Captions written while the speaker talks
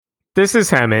This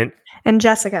is Hemant. And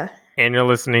Jessica. And you're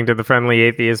listening to the Friendly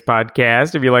Atheist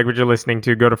Podcast. If you like what you're listening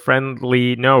to, go to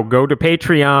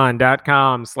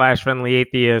patreon.com/Friendly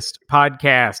Atheist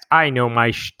Podcast. I know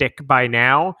my shtick by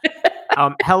now.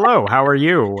 Hello, how are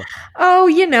you? Oh,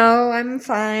 I'm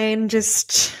fine.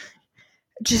 Just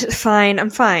fine. I'm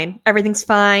fine. Everything's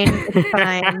fine. It's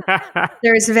fine.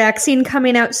 There's a vaccine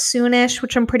coming out soonish,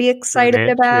 which I'm pretty excited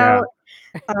about.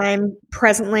 Yeah. I'm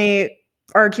presently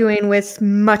arguing with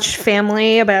much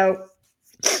family about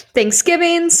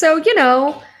Thanksgiving. So,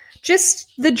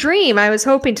 just the dream I was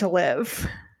hoping to live.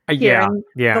 Yeah.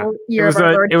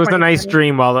 It was a nice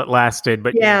dream while it lasted,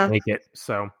 but you didn't make it.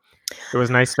 So it was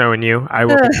nice knowing you. I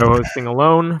will be co-hosting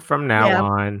alone from now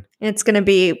on. It's going to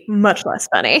be much less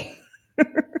funny.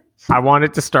 I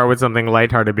wanted to start with something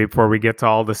lighthearted before we get to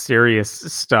all the serious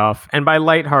stuff. And by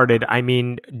lighthearted, I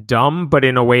mean dumb, but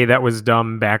in a way that was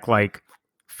dumb back like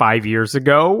 5 years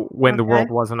ago when the world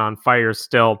wasn't on fire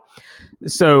still.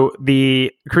 So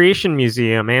the Creation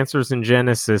Museum, Answers in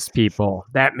Genesis people,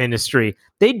 that ministry,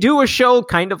 they do a show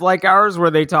kind of like ours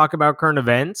where they talk about current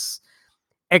events,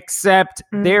 except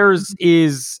theirs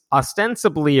is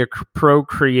ostensibly a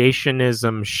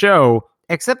pro-creationism show,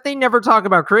 except they never talk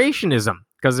about creationism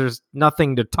because there's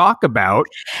nothing to talk about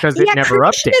because it never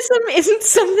updates. Creationism isn't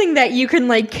something that you can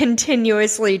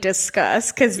continuously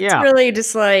discuss because it's really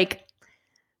just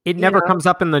it never comes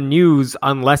up in the news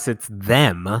unless it's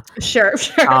them. Sure.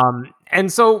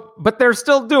 And so, but they're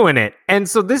still doing it. And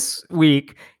so this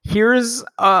week, here's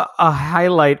a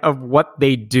highlight of what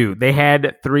they do. They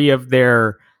had 3 of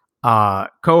their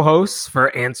co-hosts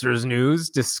for Answers News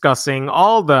discussing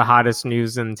all the hottest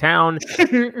news in town.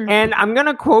 And I'm going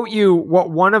to quote you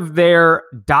what one of their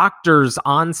doctors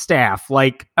on staff,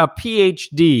 like a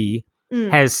PhD,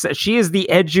 has. She is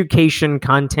the education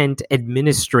content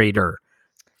administrator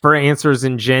for Answers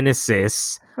in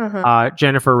Genesis,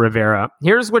 Jennifer Rivera.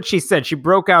 Here's what she said. She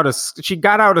got out a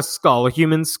skull, a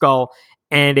human skull,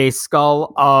 and a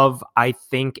skull of, I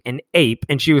think, an ape.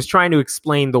 And she was trying to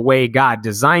explain the way God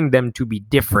designed them to be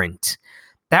different.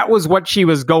 That was what she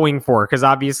was going for, because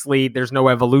obviously there's no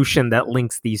evolution that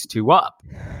links these two up.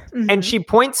 And she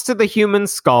points to the human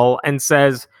skull and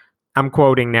says, I'm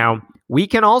quoting now, "We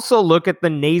can also look at the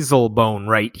nasal bone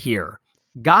right here.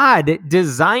 God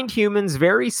designed humans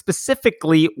very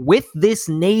specifically with this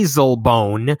nasal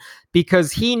bone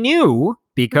because he knew,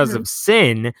 because of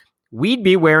sin, we'd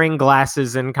be wearing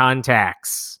glasses and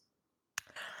contacts."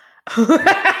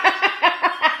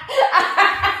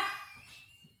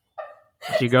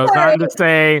 She goes on to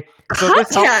say, "So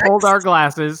this helps hold our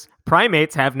glasses.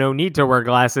 Primates have no need to wear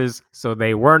glasses, so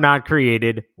they were not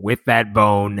created with that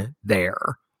bone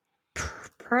there."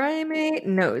 Primate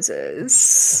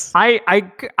noses.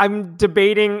 I'm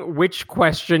debating which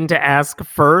question to ask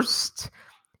first.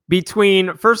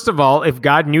 Between, first of all, if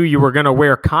God knew you were going to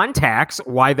wear contacts,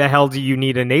 why the hell do you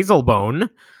need a nasal bone?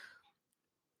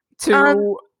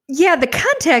 The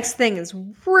contacts thing is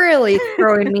really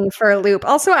throwing me for a loop.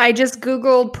 Also, I just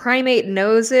Googled primate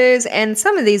noses, and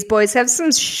some of these boys have some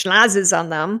schnozzes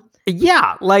on them.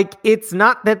 Yeah, it's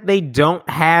not that they don't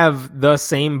have the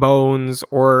same bones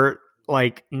or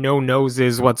no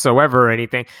noses whatsoever or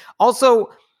anything. Also,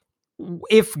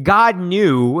 if God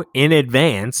knew in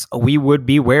advance we would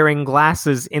be wearing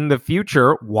glasses in the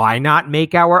future, why not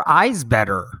make our eyes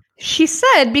better? She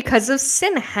said because of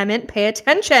sin, Hemant, pay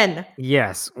attention.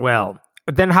 Yes, well,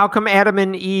 then how come Adam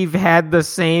and Eve had the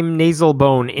same nasal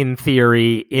bone in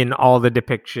theory in all the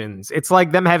depictions? It's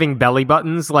like them having belly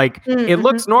buttons. It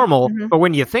looks normal, but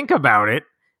when you think about it,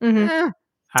 I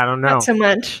don't know. Not so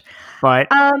much. But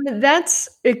that's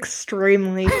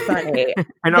extremely funny.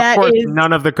 And of course,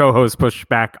 none of the co-hosts pushed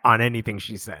back on anything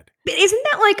she said. Isn't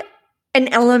that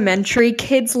an elementary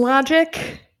kid's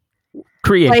logic?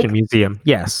 Creation Museum,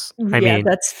 yes. I mean,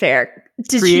 that's fair.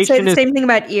 Did she say the same thing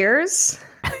about ears?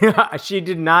 She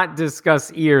did not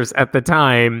discuss ears at the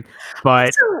time,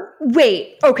 but... So,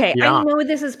 wait, okay, I know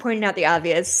this is pointing out the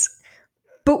obvious,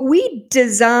 but we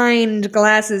designed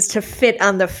glasses to fit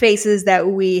on the faces that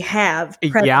we have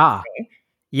presently.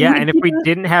 Yeah, and if we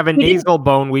didn't have a nasal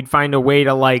bone, we'd find a way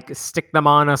to stick them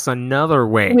on us another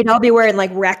way. We'd all be wearing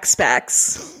rec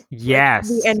specs. Yes.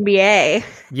 The NBA.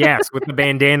 Yes, with the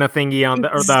bandana thingy on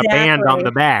or the band on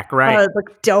the back, right? Oh, it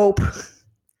looked dope.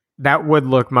 That would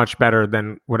look much better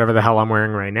than whatever the hell I'm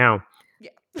wearing right now.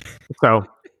 Yeah. So,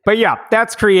 but yeah,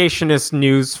 that's creationist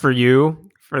news for you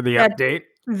for the update.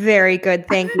 Very good.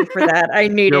 Thank you for that.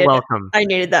 You're welcome. I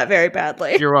needed that very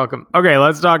badly. You're welcome. Okay,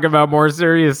 let's talk about more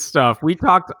serious stuff. We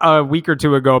talked a week or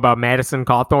two ago about Madison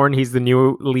Cawthorn. He's the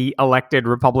newly elected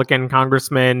Republican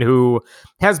congressman who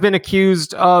has been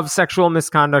accused of sexual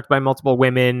misconduct by multiple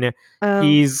women.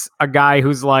 He's a guy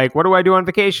who's like, what do I do on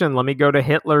vacation? Let me go to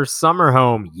Hitler's summer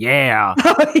home. Yeah.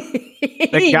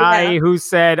 The guy who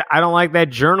said, I don't like that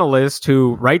journalist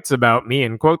who writes about me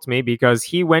and quotes me because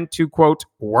he went to, quote,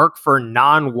 work for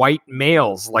non-white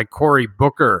males like Cory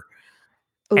Booker.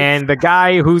 Oof. And the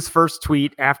guy whose first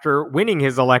tweet after winning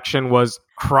his election was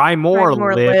cry more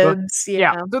libs.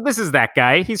 Yeah. So this is that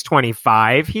guy. He's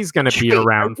 25. He's going to be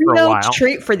around for a while.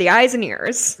 Treat for the eyes and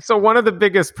ears. So one of the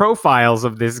biggest profiles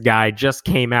of this guy just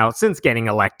came out since getting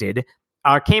elected,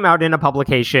 came out in a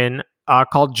publication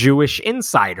called Jewish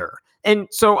Insider. And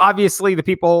so obviously the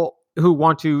people who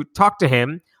want to talk to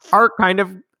him are kind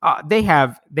of, they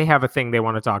have a thing they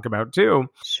want to talk about too.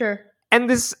 Sure. And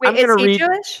this, wait, I'm going to read.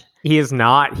 Jewish? He is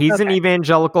not. He's an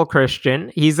evangelical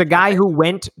Christian. He's a guy who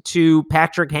went to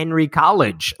Patrick Henry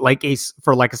College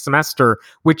for a semester,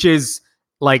 which is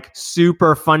like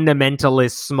super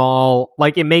fundamentalist, small.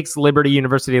 Like it makes Liberty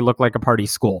University look like a party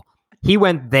school. He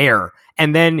went there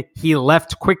and then he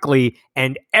left quickly,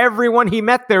 and everyone he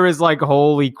met there is like,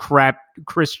 holy crap,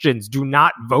 Christians, do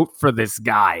not vote for this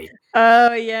guy.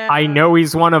 Oh, yeah. I know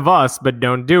he's one of us, but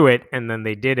don't do it. And then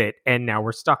they did it, and now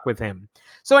we're stuck with him.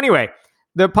 So anyway,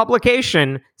 the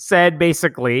publication said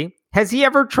basically, has he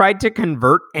ever tried to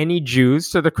convert any Jews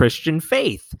to the Christian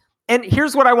faith? And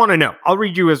here's what I want to know. I'll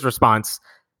read you his response.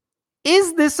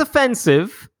 Is this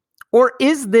offensive, or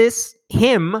is this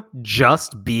him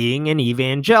just being an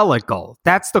evangelical?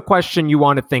 That's the question you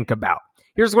want to think about.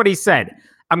 Here's what he said.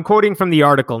 I'm quoting from the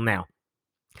article now.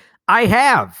 I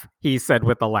have, he said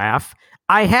with a laugh,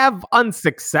 I have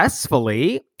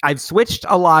unsuccessfully. I've switched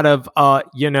a lot of,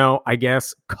 I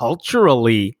guess,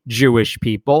 culturally Jewish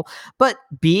people, but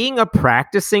being a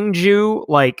practicing Jew,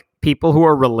 like people who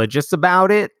are religious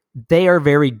about it, they are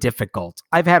very difficult.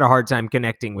 I've had a hard time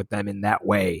connecting with them in that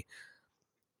way.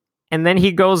 And then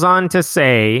he goes on to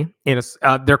say,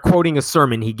 they're quoting a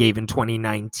sermon he gave in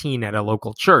 2019 at a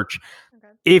local church.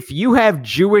 Okay. If you have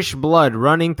Jewish blood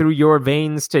running through your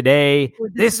veins today,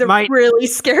 this might... really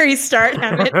scary start,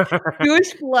 Emmett.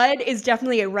 Jewish blood is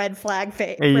definitely a red flag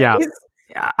phrase. Yeah.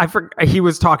 I forgot, he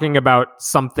was talking about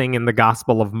something in the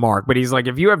Gospel of Mark, but he's like,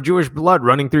 if you have Jewish blood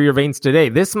running through your veins today,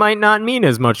 this might not mean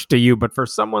as much to you, but for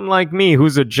someone like me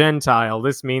who's a Gentile,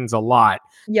 this means a lot.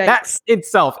 Yikes. That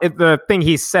itself, the thing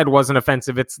he said wasn't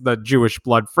offensive. It's the Jewish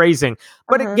blood phrasing.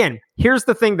 But again, here's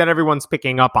the thing that everyone's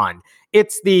picking up on.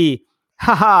 It's the,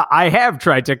 I have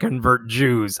tried to convert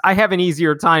Jews. I have an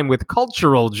easier time with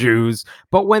cultural Jews,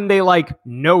 but when they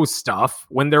know stuff,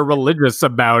 when they're religious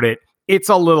about it, it's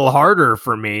a little harder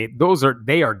for me.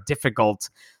 They are difficult.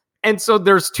 And so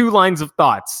there's two lines of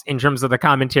thoughts in terms of the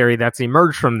commentary that's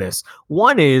emerged from this.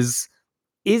 One is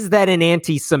that an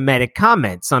anti-Semitic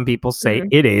comment? Some people say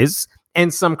it is.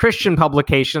 And some Christian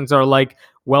publications are like,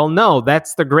 well, no,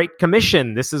 that's the Great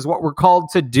Commission. This is what we're called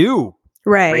to do.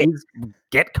 Right.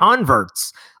 Get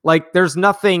converts. Like, there's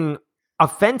nothing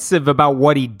offensive about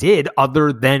what he did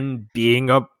other than being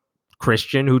a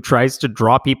Christian who tries to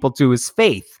draw people to his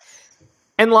faith.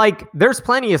 And there's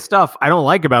plenty of stuff I don't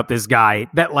like about this guy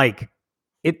that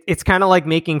it's kind of like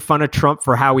making fun of Trump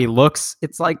for how he looks.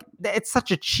 It's it's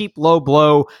such a cheap low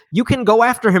blow. You can go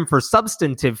after him for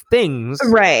substantive things.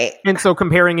 Right. And so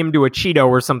comparing him to a Cheeto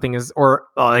or something or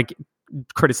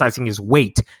criticizing his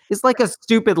weight is like a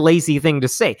stupid, lazy thing to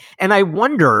say. And I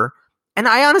wonder, and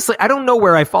I honestly, I don't know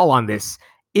where I fall on this.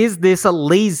 Is this a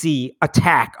lazy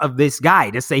attack of this guy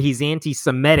to say he's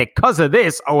anti-Semitic because of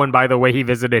this? Oh, and by the way, he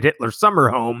visited Hitler's summer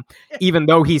home, even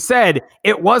though he said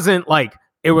it wasn't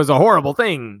it was a horrible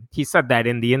thing. He said that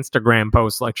in the Instagram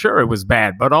post, sure, it was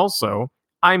bad, but also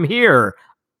I'm here.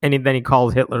 And then he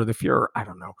called Hitler the Fuhrer. I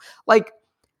don't know.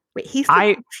 Wait, he's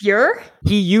the Fuhrer?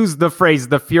 He used the phrase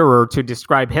the Fuhrer to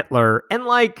describe Hitler. And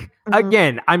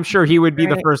again, I'm sure he would be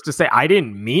the first to say, I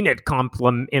didn't mean it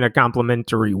in a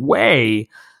complimentary way.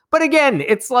 But again,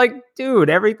 it's dude,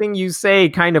 everything you say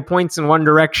kind of points in one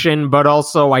direction, but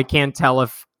also I can't tell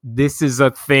if this is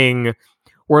a thing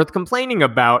worth complaining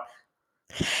about.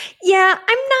 Yeah,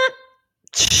 I'm not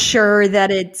sure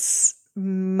that it's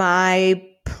my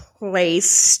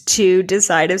place to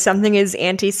decide if something is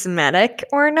anti-Semitic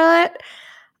or not.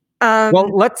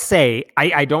 Well, let's say,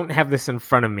 I don't have this in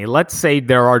front of me. Let's say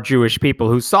there are Jewish people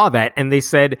who saw that and they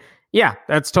said, yeah,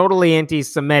 that's totally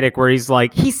anti-Semitic, where he's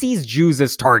he sees Jews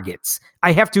as targets.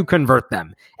 I have to convert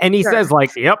them. And he says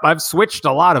yep, I've switched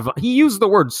a lot of them. He used the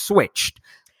word switched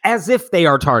as if they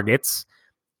are targets.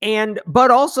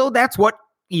 But also that's what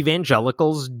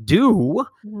evangelicals do.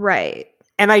 Right.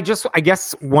 And I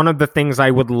guess one of the things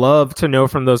I would love to know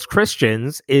from those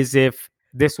Christians is if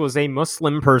this was a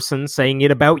Muslim person saying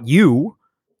it about you.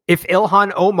 If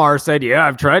Ilhan Omar said, yeah,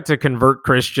 I've tried to convert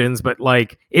Christians, but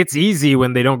like it's easy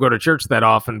when they don't go to church that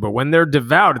often, but when they're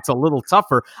devout, it's a little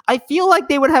tougher. I feel like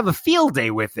they would have a field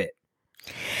day with it.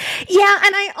 Yeah,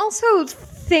 and I also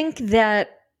think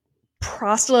that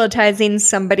proselytizing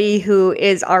somebody who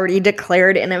is already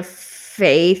declared in a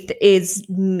faith is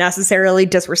necessarily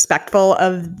disrespectful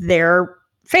of their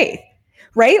faith,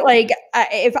 right? Like,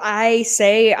 if I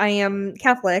say I am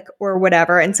Catholic or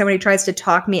whatever, and somebody tries to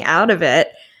talk me out of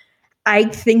it, I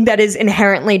think that is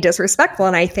inherently disrespectful,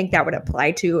 and I think that would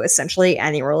apply to essentially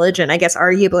any religion, I guess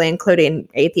arguably including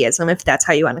atheism, if that's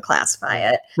how you want to classify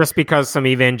it. Just because some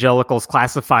evangelicals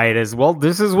classify it as, well,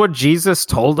 this is what Jesus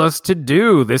told us to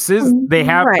do. They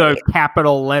have the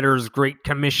capital letters Great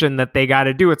Commission that they got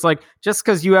to do. It's like, just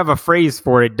because you have a phrase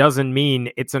for it doesn't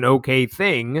mean it's an okay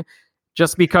thing.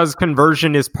 Just because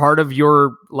conversion is part of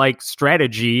your like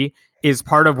strategy, is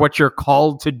part of what you're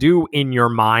called to do in your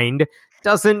mind,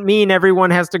 doesn't mean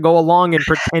everyone has to go along and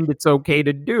pretend it's okay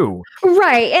to do.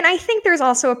 Right. And I think there's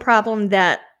also a problem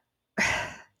that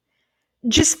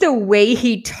just the way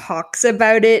he talks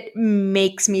about it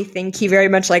makes me think he very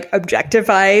much like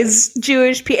objectifies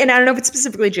Jewish people. And I don't know if it's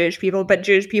specifically Jewish people, but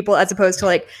Jewish people as opposed to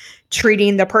like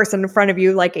treating the person in front of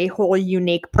you like a whole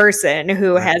unique person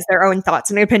who has their own thoughts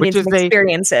and opinions and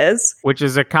experiences. Which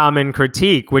is a common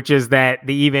critique, which is that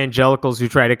the evangelicals who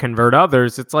try to convert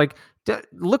others, it's like,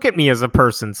 look at me as a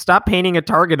person. Stop painting a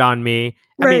target on me.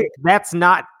 I mean, that's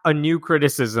not a new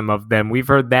criticism of them. We've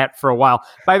heard that for a while.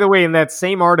 By the way, in that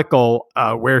same article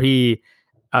where he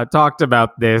talked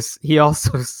about this, he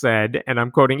also said, and I'm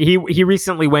quoting, he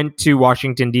recently went to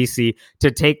Washington, D.C.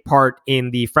 to take part in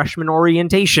the freshman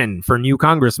orientation for new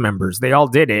Congress members. They all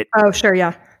did it. Oh, sure,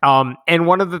 yeah. And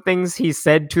one of the things he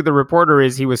said to the reporter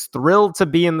is he was thrilled to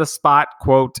be in the spot,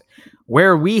 quote,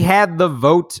 where we had the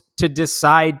vote to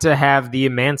decide to have the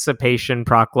Emancipation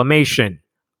Proclamation,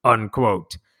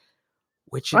 unquote,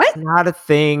 which is not a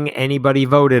thing anybody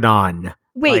voted on.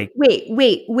 Wait.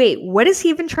 What is he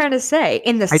even trying to say?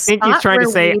 I think he's trying to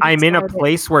say, I'm in a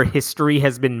place where history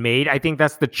has been made. I think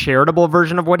that's the charitable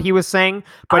version of what he was saying.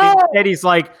 But instead, he's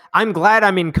like, I'm glad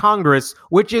I'm in Congress,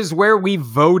 which is where we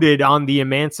voted on the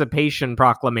Emancipation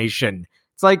Proclamation.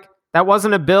 It's like, that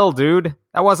wasn't a bill, dude.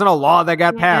 That wasn't a law that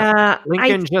got passed.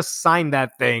 Lincoln just signed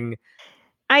that thing.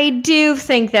 I do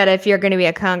think that if you're going to be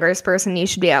a congressperson, you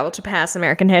should be able to pass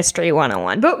American History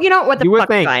 101. But you know what the fuck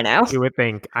do I know? You would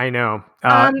think. I know.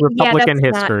 Republican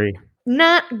history.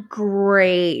 Not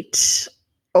great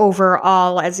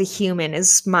overall as a human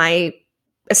is my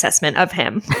assessment of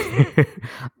him.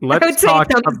 Let's talk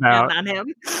about on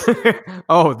him.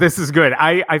 Oh, this is good.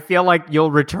 I feel like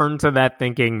you'll return to that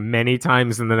thinking many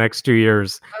times in the next 2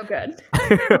 years. Oh, good.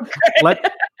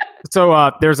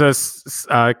 So there's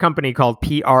a company called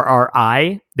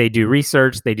PRRI. They do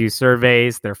research. They do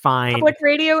surveys. They're fine. Public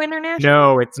Radio International?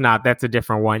 No, it's not. That's a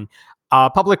different one.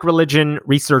 Public Religion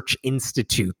Research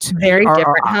Institute. Very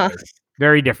different, huh?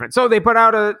 Very different. So they put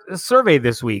out a survey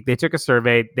this week. They took a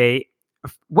survey.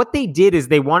 What they did is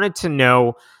they wanted to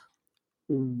know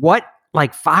what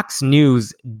like Fox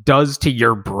News does to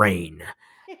your brain.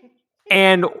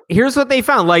 And here's what they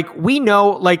found. Like, we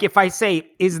know, like, if I say,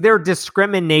 is there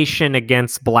discrimination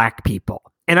against Black people?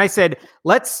 And I said,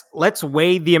 let's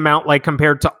weigh the amount, like,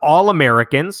 compared to all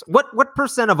Americans. What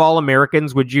percent of all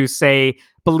Americans would you say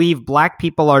believe Black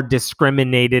people are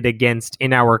discriminated against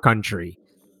in our country?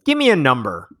 Give me a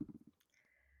number.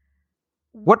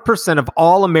 What percent of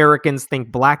all Americans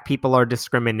think Black people are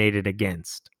discriminated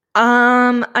against?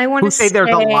 I want to say there's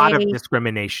a lot of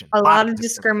discrimination. A lot of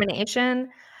discrimination.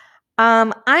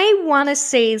 I want to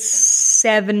say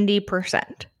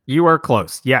 70%. You are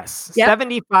close. Yes. Yep.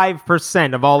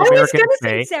 75% of all Americans I was going to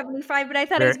say 75, but I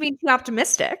thought it was being too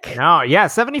optimistic. No, yeah,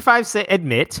 75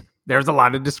 admit there's a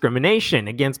lot of discrimination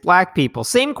against Black people.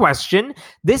 Same question,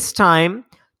 this time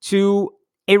to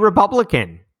a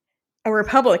Republican. A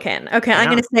Republican. Okay,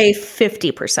 I'm going to say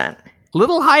 50%. A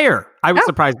little higher. I was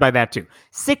surprised by that too.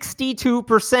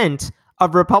 62%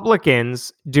 of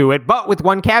Republicans do it, but with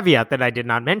one caveat that I did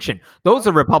not mention. Those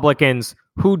are Republicans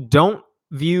who don't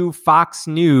view Fox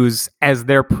News as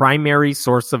their primary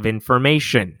source of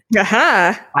information.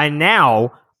 And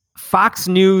now, Fox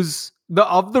News,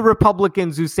 of the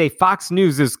Republicans who say Fox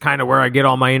News is kind of where I get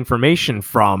all my information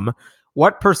from,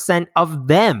 what percent of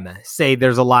them say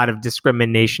there's a lot of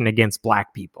discrimination against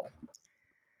Black people?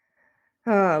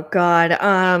 Oh, God.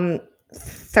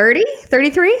 30?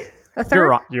 33? A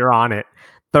third? You're on it.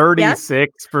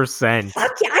 36%.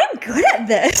 Fuck yeah, I'm good at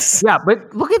this. Yeah,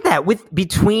 but look at that. With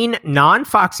between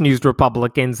non-Fox News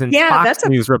Republicans and Fox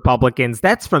News Republicans,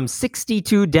 that's from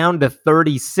 62 down to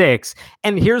 36.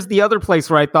 And here's the other place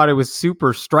where I thought it was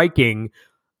super striking.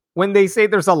 When they say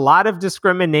there's a lot of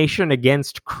discrimination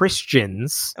against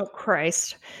Christians. Oh,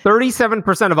 Christ.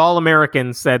 37% of all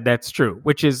Americans said that's true,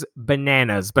 which is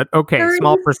bananas. But okay,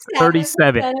 small percent,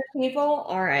 37. Of people?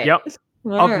 All right. Yep.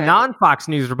 Of non-Fox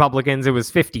News Republicans, it was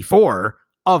 54.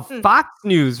 Of Fox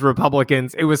News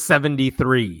Republicans, it was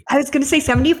 73. I was going to say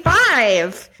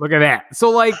 75. Look at that.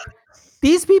 So, like,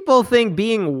 these people think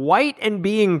being white and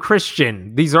being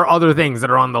Christian, these are other things that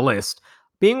are on the list.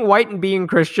 Being white and being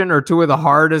Christian are two of the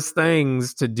hardest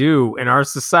things to do in our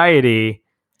society.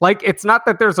 Like, it's not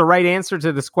that there's a right answer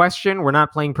to this question. We're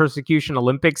not playing Persecution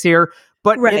Olympics here.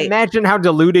 But imagine how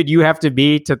deluded you have to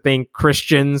be to think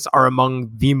Christians are among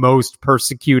the most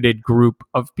persecuted group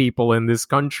of people in this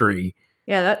country.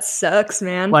 Yeah, that sucks,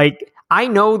 man. Like, I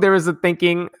know there is a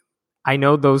thinking, I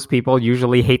know those people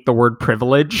usually hate the word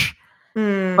privilege,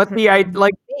 but they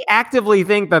actively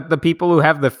think that the people who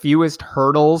have the fewest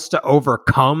hurdles to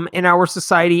overcome in our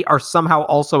society are somehow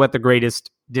also at the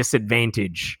greatest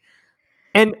disadvantage.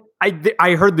 And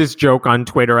I heard this joke on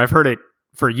Twitter. I've heard it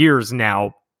for years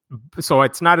now, so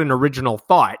it's not an original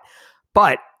thought.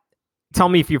 But tell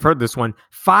me if you've heard this one.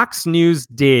 Fox News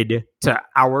did to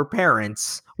our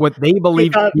parents what they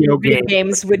believe video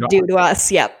games would do to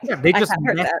us. Yep. Yeah, they just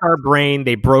messed our brain.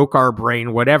 They broke our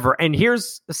brain, whatever. And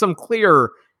here's some clear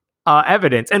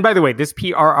evidence. And by the way, this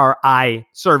PRRI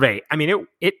survey, I mean,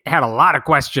 it had a lot of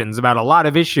questions about a lot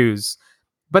of issues.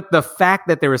 But the fact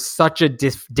that there is such a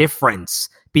difference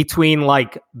between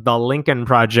like the Lincoln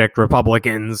Project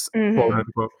Republicans, quote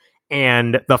unquote,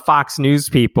 and the Fox News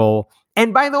people.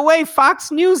 And by the way,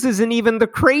 Fox News isn't even the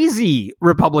crazy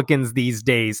Republicans these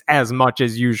days as much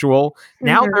as usual.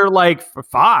 Now they're like,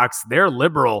 Fox, they're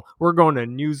liberal. We're going to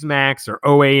Newsmax or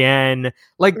OAN.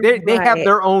 Like they have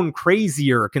their own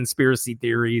crazier conspiracy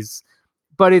theories.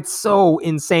 But it's so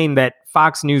insane that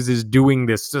Fox News is doing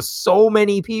this to so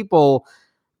many people.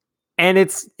 And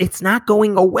it's not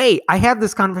going away. I had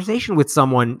this conversation with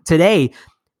someone today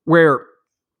where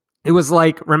it was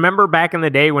like, remember back in the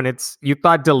day when you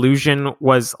thought delusion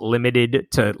was limited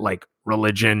to like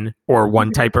religion or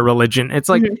one type of religion? It's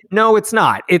like, no, it's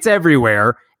not. It's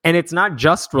everywhere. And it's not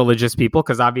just religious people,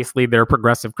 because obviously they're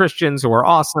progressive Christians who are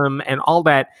awesome and all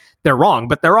that. They're wrong,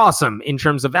 but they're awesome in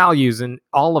terms of values and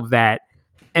all of that.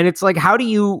 And it's like, how do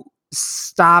you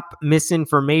stop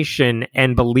misinformation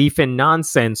and belief in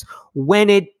nonsense when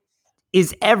it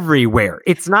is everywhere?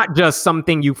 It's not just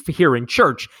something you hear in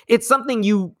church. It's something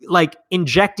you like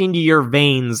inject into your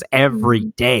veins every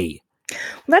day.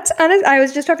 That's honest. I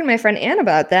was just talking to my friend Anne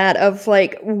about that, of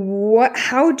like,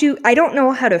 I don't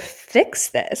know how to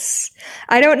fix this.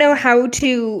 I don't know how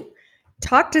to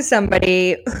talk to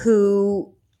somebody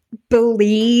who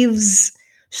believes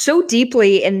so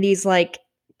deeply in these like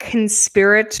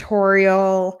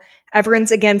conspiratorial,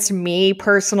 everyone's against me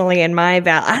personally and my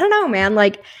I don't know, man.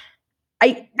 Like,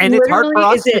 and it's hard for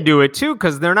us to do it too,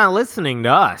 because they're not listening to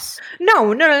us. No.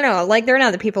 Like, they're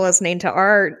not the people listening to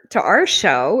our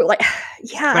show. Like,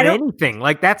 yeah, I don't anything.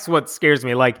 Like, that's what scares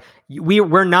me. Like,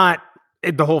 we're not.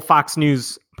 The whole Fox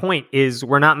News point is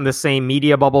we're not in the same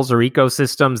media bubbles or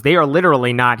ecosystems. They are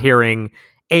literally not hearing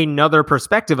another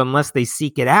perspective unless they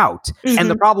seek it out.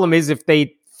 And the problem is, if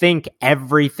they think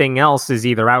everything else is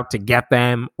either out to get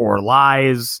them or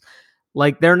lies,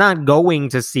 like, they're not going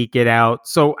to seek it out.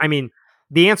 So, I mean,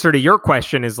 the answer to your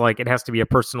question is like, it has to be a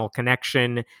personal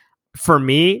connection. For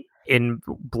me, in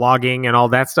blogging and all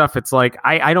that stuff, it's like,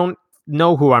 I don't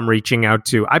know who I'm reaching out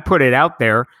to. I put it out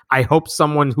there. I hope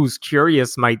someone who's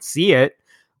curious might see it,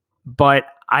 but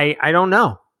I don't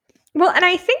know. Well, and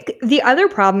I think the other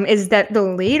problem is that the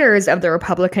leaders of the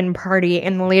Republican Party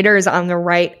and the leaders on the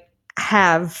right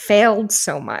have failed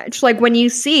so much. Like, when you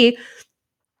see,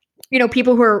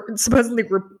 people who are supposedly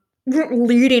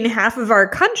leading half of our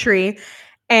country,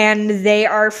 and they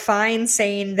are fine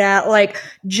saying that, like,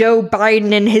 Joe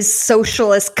Biden and his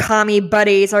socialist commie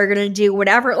buddies are going to do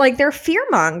whatever. Like, they're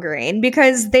fear-mongering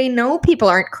because they know people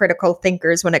aren't critical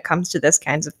thinkers when it comes to these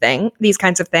kinds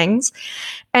of things.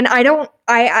 And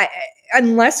I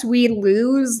unless we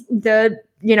lose the,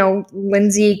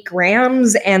 Lindsey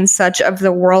Grahams and such of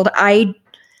the world, I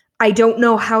don't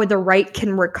know how the right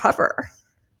can recover.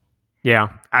 Yeah,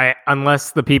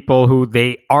 unless the people who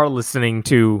they are listening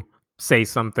to say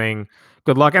something,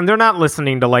 good luck. And they're not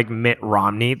listening to like Mitt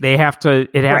Romney. It has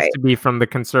to be from the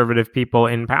conservative people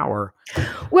in power.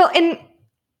 Well, and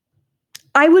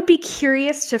I would be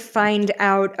curious to find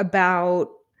out about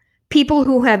people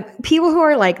who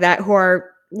are like that, who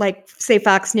are like, say,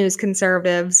 Fox News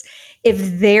conservatives,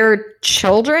 if their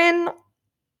children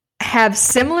have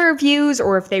similar views,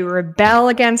 or if they rebel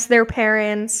against their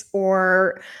parents,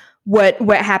 or what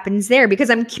happens there, because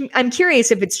I'm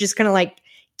curious if it's just going to like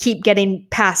keep getting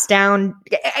passed down.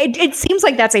 It seems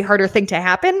like that's a harder thing to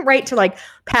happen, right? To like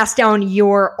pass down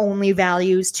your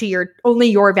values to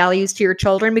your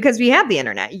children, because we have the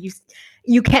internet.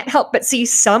 You can't help but see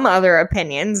some other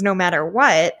opinions no matter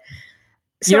what.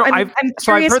 So I'm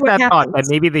curious, I've heard that thought that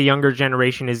maybe the younger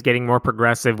generation is getting more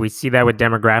progressive. We see that with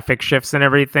demographic shifts and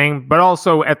everything, but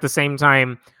also at the same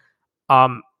time,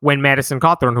 when Madison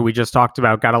Cawthorn, who we just talked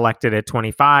about, got elected at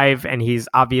 25, and he's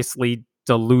obviously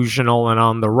delusional and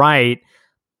on the right.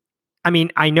 I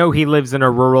mean, I know he lives in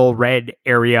a rural red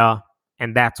area,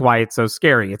 and that's why it's so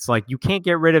scary. It's like you can't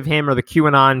get rid of him or the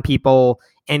QAnon people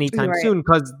anytime soon,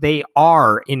 because they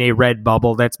are in a red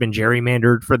bubble that's been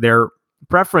gerrymandered for their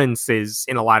preferences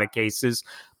in a lot of cases.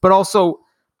 But also,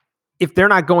 if they're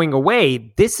not going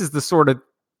away, this is the sort of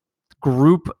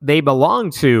group they belong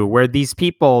to, where these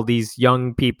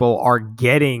young people are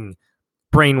getting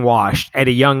brainwashed at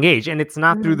a young age. And it's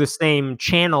not through the same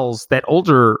channels that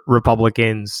older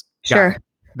Republicans got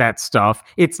that stuff.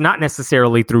 It's not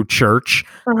necessarily through church,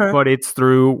 but it's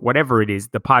through whatever it is,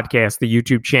 the podcast, the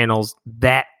YouTube channels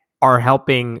that are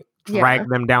helping drag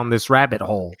them down this rabbit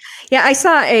hole. Yeah, I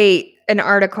saw an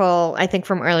article, I think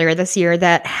from earlier this year,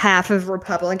 that half of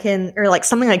Republican, or like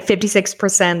something like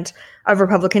 56% of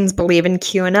Republicans believe in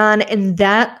QAnon, and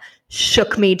that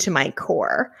shook me to my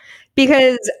core,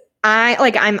 because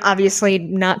I'm obviously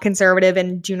not conservative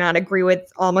and do not agree with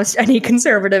almost any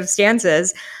conservative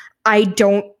stances. I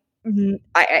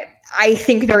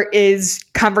think there is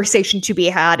conversation to be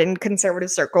had in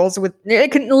conservative circles with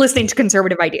listening to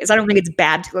conservative ideas. I don't think it's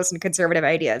bad to listen to conservative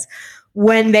ideas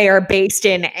when they are based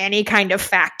in any kind of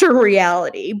fact or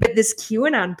reality. But this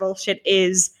QAnon bullshit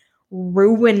is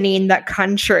ruining the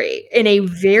country in a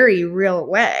very real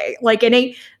way. Like, in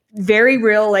a very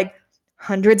real, like,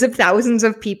 hundreds of thousands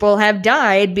of people have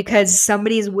died because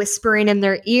somebody's whispering in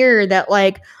their ear that,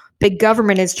 like, big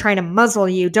government is trying to muzzle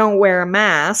you. Don't wear a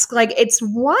mask. Like, it's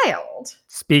wild.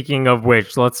 Speaking of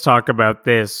which, let's talk about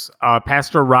this.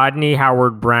 Pastor Rodney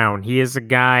Howard-Browne. He is a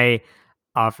guy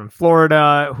from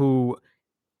Florida who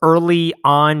early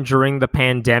on during the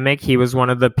pandemic, he was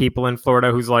one of the people in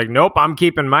Florida who's like, nope, I'm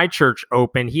keeping my church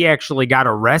open. He actually got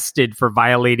arrested for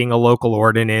violating a local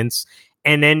ordinance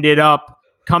and ended up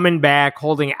coming back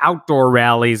holding outdoor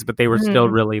rallies, but they were still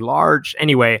really large.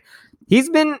 Anyway, he's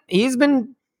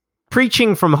been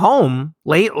preaching from home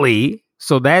lately,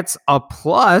 so that's a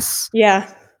plus.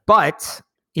 Yeah. But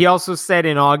he also said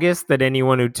in August that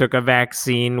anyone who took a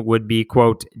vaccine would be,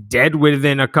 quote, dead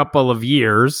within a couple of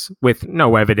years, with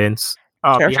no evidence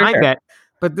behind that.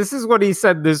 But this is what he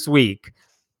said this week.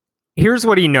 Here's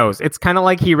what he knows. It's kind of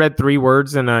like he read 3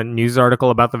 words in a news article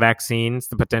about the vaccines,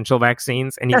 the potential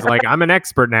vaccines, and he's like, I'm an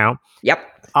expert now. Yep.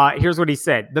 Here's what he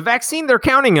said. The vaccine they're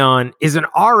counting on is an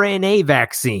RNA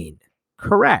vaccine.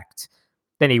 Correct.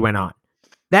 Then he went on.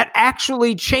 That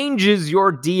actually changes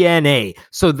your DNA.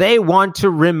 So they want to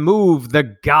remove the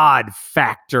God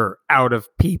factor out of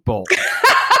people.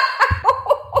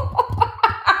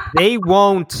 They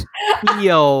won't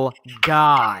feel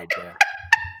God.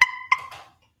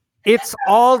 It's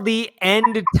all the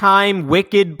end time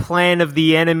wicked plan of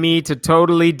the enemy to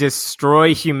totally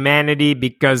destroy humanity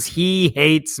because he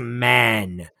hates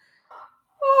man.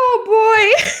 Oh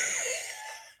boy.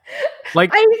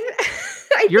 Like,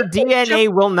 your DNA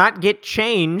will not get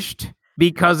changed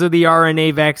because of the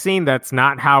RNA vaccine. That's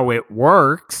not how it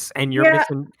works. And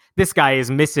this guy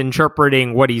is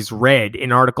misinterpreting what he's read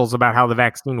in articles about how the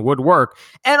vaccine would work.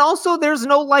 And also, there's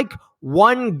no like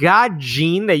one God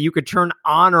gene that you could turn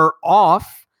on or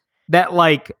off that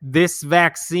like this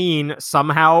vaccine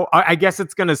somehow, I guess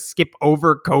it's going to skip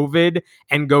over COVID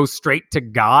and go straight to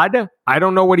God. I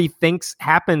don't know what he thinks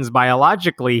happens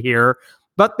biologically here.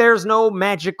 But there's no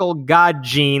magical God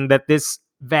gene that this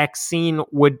vaccine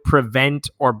would prevent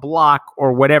or block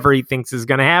or whatever he thinks is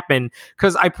going to happen.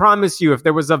 Because I promise you, if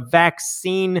there was a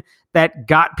vaccine that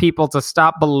got people to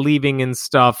stop believing in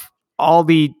stuff, all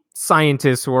the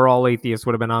scientists who are all atheists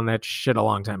would have been on that shit a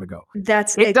long time ago.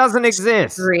 It doesn't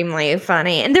exist. Extremely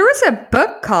funny. And there was a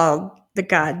book called The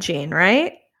God Gene,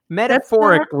 right?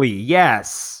 Metaphorically,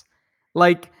 yes.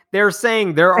 Like, they're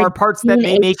saying there are parts that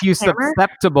may make you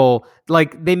susceptible,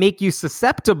 like they make you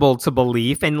susceptible to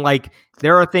belief. And like,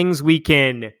 there are things we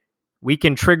can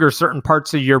trigger certain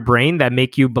parts of your brain that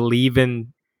make you believe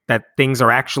in that things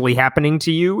are actually happening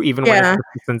to you, even when it's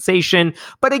a sensation.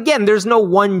 But again, there's no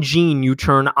one gene you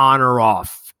turn on or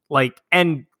off. Like,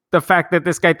 and the fact that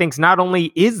this guy thinks not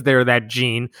only is there that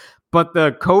gene, but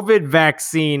the COVID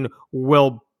vaccine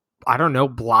will, I don't know,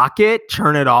 block it,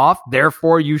 turn it off.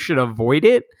 Therefore, you should avoid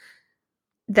it.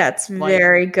 That's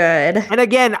very good. And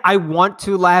again, I want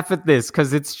to laugh at this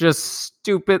because it's just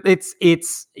stupid.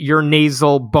 It's your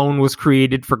nasal bone was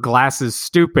created for glasses,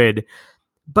 stupid.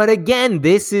 But again,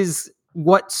 this is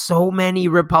what so many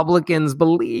Republicans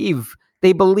believe.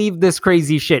 They believe this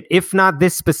crazy shit. If not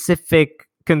this specific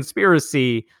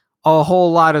conspiracy, a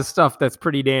whole lot of stuff that's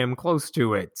pretty damn close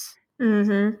to it.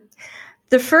 Mm-hmm.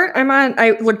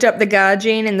 I looked up the God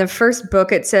Gene, and the first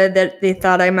book it said that they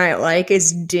thought I might like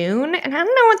is Dune, and I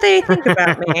don't know what they think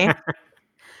about me.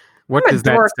 What I'm does a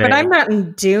dork, that say? but I'm not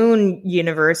in Dune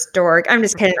universe dork. I'm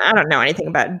just kidding. I don't know anything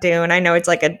about Dune. I know it's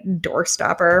like a door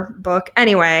stopper book.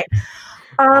 Anyway.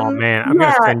 Oh man, I'm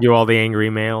gonna send you all the angry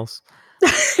mails.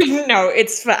 No,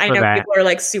 it's fine. I know people are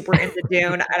like super into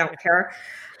Dune. I don't care.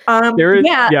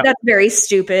 That's very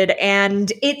stupid,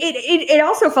 and it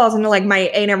also falls into like my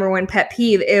number one pet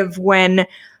peeve if when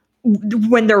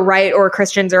the right or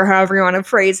Christians or however you want to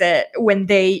phrase it, when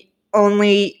they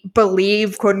only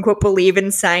believe, quote unquote, believe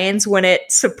in science when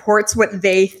it supports what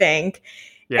they think,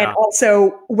 and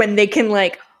also when they can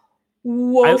like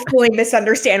woefully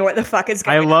misunderstand what the fuck is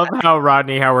going on. I love how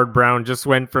Rodney Howard-Browne just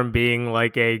went from being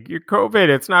like COVID,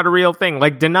 it's not a real thing,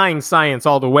 like denying science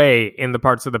all the way in the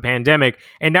parts of the pandemic.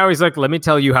 And now he's like, let me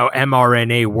tell you how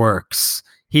mRNA works.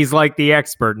 He's like the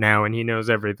expert now and he knows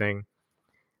everything.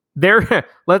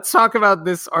 Let's talk about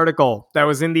this article that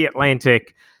was in The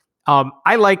Atlantic.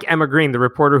 I like Emma Green, the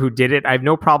reporter who did it. I have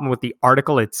no problem with the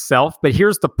article itself, but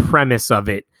here's the premise of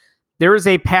it. There is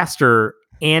a pastor,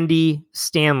 Andy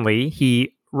Stanley.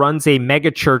 He runs a mega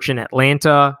church in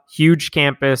Atlanta, huge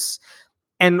campus.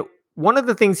 And one of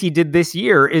the things he did this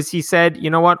year is he said, you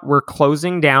know what? We're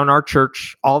closing down our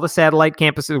church, all the satellite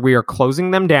campuses. We are closing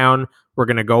them down. We're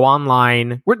going to go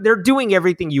online. They're doing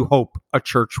everything you hope a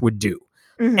church would do.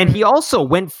 Mm-hmm. And he also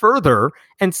went further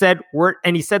and said,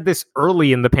 and he said this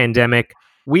early in the pandemic,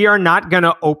 we are not going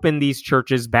to open these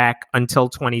churches back until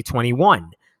 2021.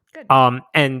 Good.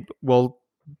 And we'll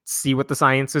see what the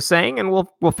science is saying, and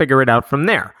we'll figure it out from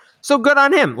there. So good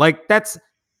on him. Like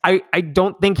I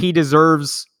don't think he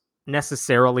deserves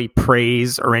necessarily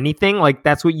praise or anything. Like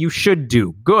that's what you should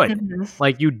do. Good. Mm-hmm.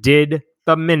 Like you did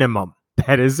the minimum.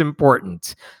 That is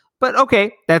important. But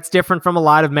okay, that's different from a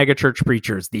lot of megachurch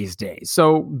preachers these days.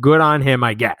 So good on him,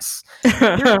 I guess.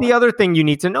 Here's the other thing you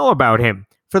need to know about him.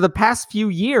 For the past few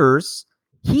years,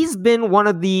 he's been one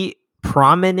of the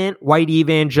prominent white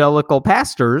evangelical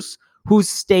pastors who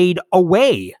stayed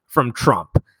away from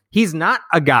Trump. He's not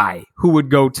a guy who would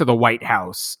go to the White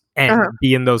House and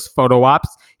be in those photo ops.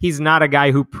 He's not a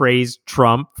guy who praised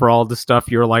Trump for all the stuff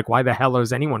you're like, why the hell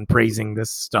is anyone praising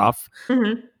this stuff?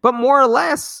 Mm-hmm. But more or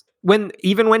less,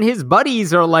 even when his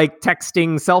buddies are like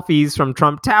texting selfies from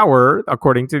Trump Tower,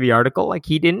 according to the article, like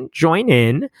he didn't join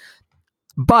in.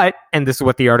 But, and this is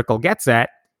what the article gets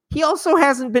at, he also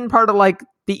hasn't been part of like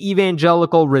the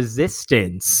evangelical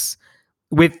resistance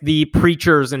with the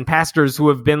preachers and pastors who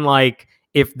have been like,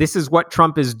 if this is what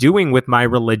Trump is doing with my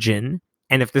religion,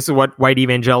 and if this is what white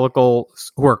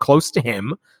evangelicals who are close to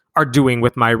him are doing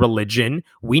with my religion,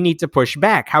 we need to push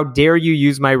back. How dare you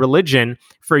use my religion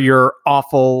for your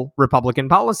awful Republican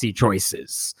policy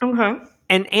choices? Okay.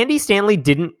 And Andy Stanley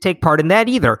didn't take part in that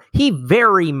either. He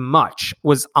very much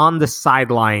was on the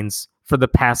sidelines for the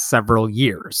past several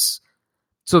years.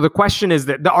 So the question is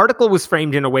that the article was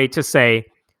framed in a way to say,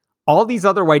 all these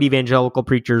other white evangelical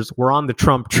preachers were on the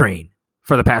Trump train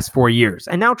for the past 4 years,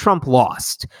 and now Trump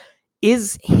lost.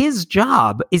 Is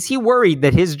he worried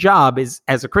that his job is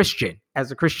as a Christian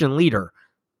leader,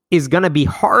 is going to be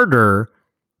harder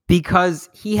because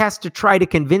he has to try to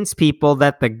convince people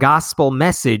that the gospel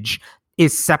message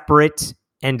is separate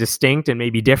and distinct and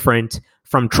maybe different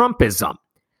from Trumpism?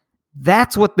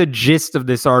 That's what the gist of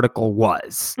this article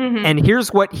was. Mm-hmm. And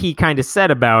here's what he kind of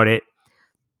said about it.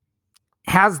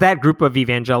 Has that group of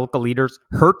evangelical leaders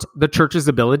hurt the church's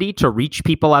ability to reach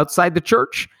people outside the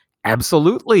church?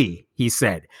 Absolutely, he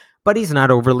said. But he's not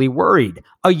overly worried.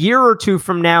 A year or two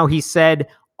from now, he said,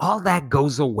 all that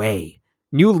goes away.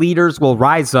 New leaders will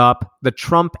rise up. The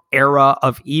Trump era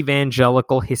of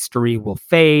evangelical history will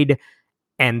fade.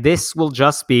 And this will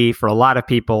just be, for a lot of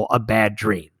people, a bad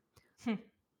dream.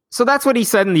 So that's what he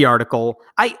said in the article.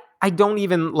 I don't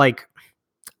even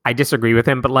I disagree with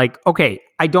him, but okay,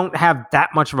 I don't have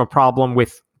that much of a problem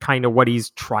with kind of what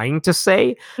he's trying to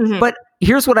say. Mm-hmm. But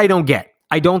here's what I don't get.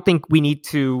 I don't think we need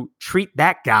to treat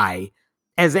that guy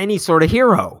as any sort of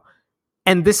hero.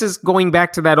 And this is going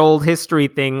back to that old history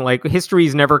thing, like history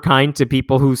is never kind to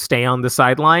people who stay on the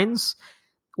sidelines.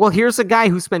 Well, here's a guy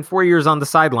who spent 4 years on the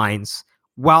sidelines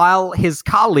while his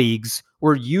colleagues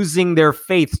were using their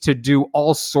faith to do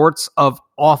all sorts of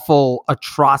awful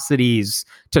atrocities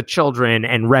to children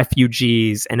and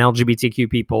refugees and LGBTQ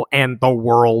people and the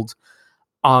world.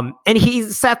 And he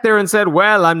sat there and said,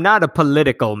 well, I'm not a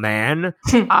political man.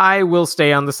 I will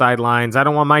stay on the sidelines. I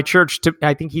don't want my church to,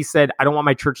 I think he said, I don't want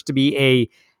my church to be a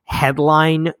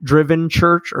headline-driven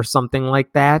church or something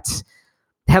like that.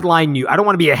 Headline news. I don't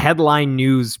want to be a headline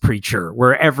news preacher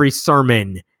where every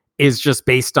sermon is just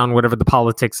based on whatever the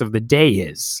politics of the day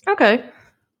is. Okay.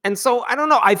 And so, I don't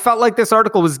know. I felt like this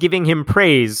article was giving him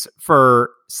praise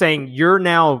for saying,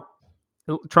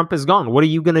 Trump is gone. What are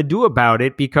you going to do about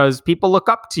it? Because people look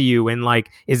up to you and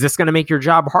like, is this going to make your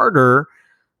job harder?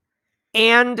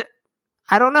 And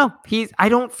I don't know. I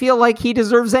don't feel like he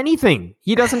deserves anything.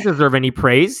 He doesn't deserve any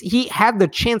praise. He had the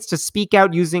chance to speak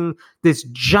out using this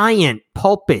giant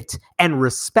pulpit and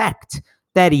respect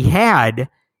that he had,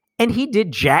 and he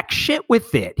did jack shit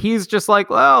with it. He's just like,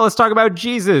 well, let's talk about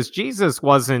Jesus. Jesus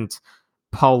wasn't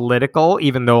political,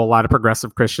 even though a lot of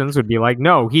progressive Christians would be like,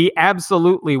 no, he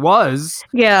absolutely was.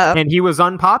 Yeah. And he was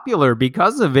unpopular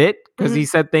because of it, because he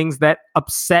said things that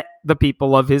upset the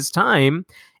people of his time.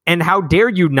 And how dare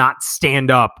you not stand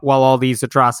up while all these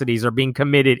atrocities are being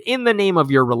committed in the name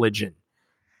of your religion?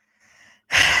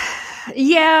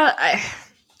 Yeah,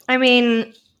 I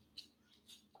mean,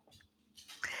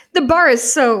 the bar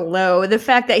is so low. The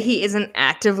fact that he isn't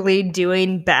actively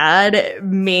doing bad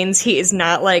means he is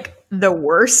not like the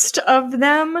worst of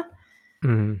them.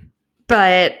 Mm-hmm.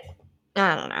 But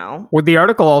I don't know. Well, the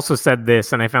article also said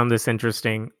this, and I found this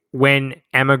interesting. When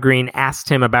Emma Green asked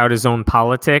him about his own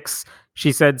politics,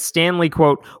 she said Stanley,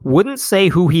 quote, wouldn't say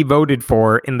who he voted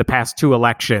for in the past two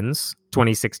elections,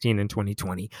 2016 and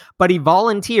 2020, but he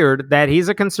volunteered that he's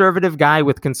a conservative guy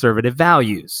with conservative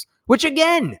values, which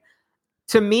again,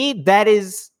 to me,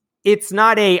 it's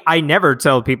not I never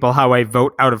tell people how I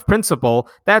vote out of principle.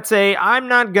 That's I'm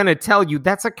not going to tell you.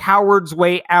 That's a coward's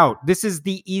way out. This is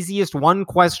the easiest one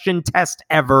question test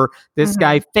ever. This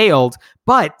guy failed.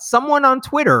 But someone on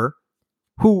Twitter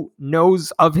who knows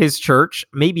of his church,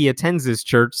 maybe attends his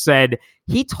church, said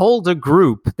he told a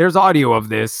group, there's audio of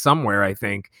this somewhere, I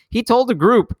think. He told a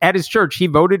group at his church he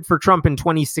voted for Trump in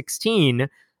 2016,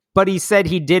 but he said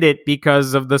he did it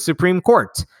because of the Supreme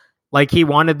Court. Like he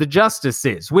wanted the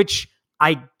justices, which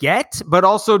I get, but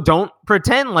also don't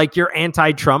pretend like you're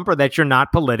anti-Trump or that you're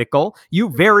not political. You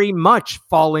very much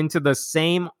fall into the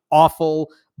same awful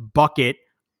bucket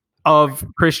of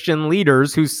Christian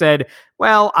leaders who said,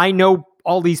 well, I know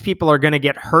all these people are going to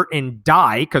get hurt and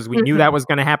die because we knew that was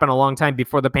going to happen a long time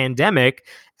before the pandemic.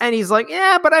 And he's like,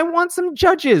 yeah, but I want some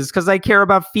judges because I care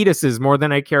about fetuses more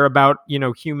than I care about,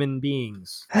 human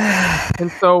beings.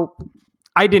 And so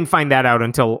I didn't find that out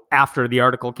until after the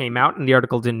article came out, and the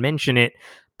article didn't mention it.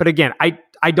 But again,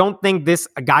 I don't think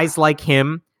guys like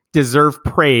him deserve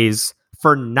praise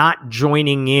for not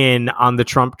joining in on the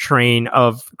Trump train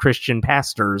of Christian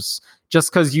pastors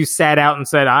just because you sat out and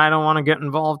said, I don't want to get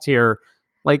involved here.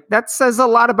 Like, that says a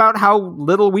lot about how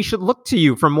little we should look to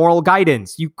you for moral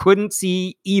guidance. You couldn't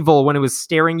see evil when it was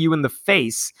staring you in the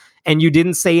face, and you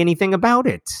didn't say anything about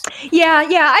it. Yeah,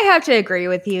 I have to agree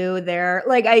with you there.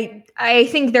 Like, I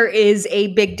think there is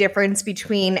a big difference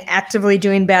between actively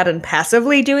doing bad and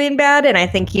passively doing bad, and I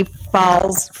think he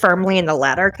falls firmly in the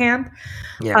latter camp.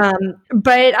 Yeah.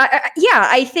 But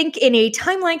I think in a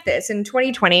time like this, in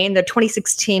 2020, in the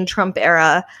 2016 Trump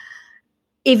era,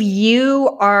 if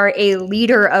you are a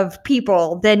leader of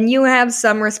people, then you have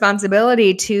some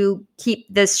responsibility to keep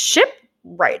this ship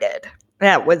righted.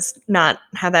 That was not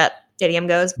how that idiom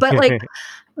goes, but like,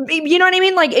 you know what I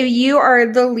mean? Like, if you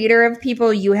are the leader of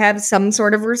people, you have some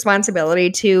sort of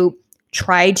responsibility to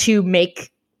try to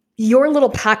make your little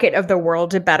pocket of the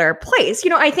world a better place.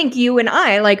 I think you and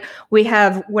I, like, we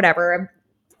have whatever,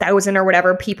 1,000 or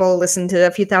whatever people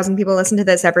a few thousand people listen to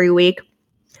this every week.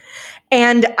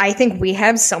 And I think we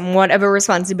have somewhat of a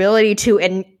responsibility to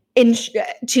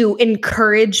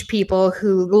encourage people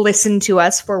who listen to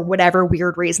us for whatever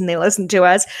weird reason they listen to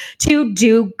us to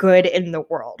do good in the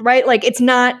world, right? Like, it's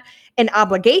not an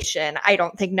obligation, I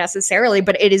don't think necessarily,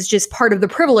 but it is just part of the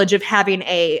privilege of having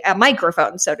a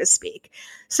microphone, so to speak.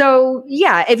 So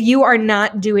yeah, if you are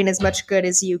not doing as much good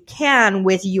as you can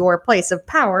with your place of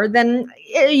power, then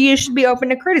you should be open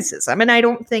to criticism. And I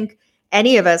don't think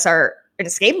any of us are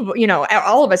inescapable.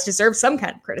 All of us deserve some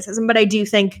kind of criticism, but I do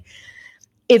think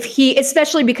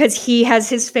especially because he has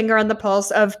his finger on the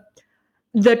pulse of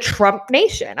the Trump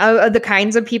nation, the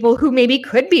kinds of people who maybe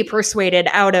could be persuaded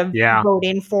out of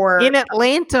voting for in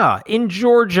Atlanta, in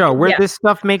Georgia, where this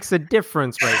stuff makes a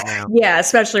difference right now. Yeah,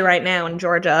 especially right now in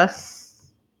Georgia.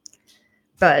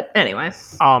 But anyway,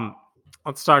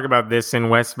 let's talk about this in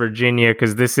West Virginia,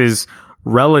 because this is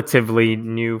relatively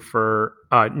new for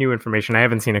new information. I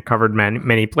haven't seen it covered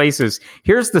many places.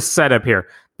 Here's the setup here.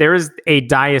 There is a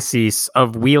diocese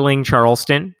of Wheeling,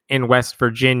 Charleston in West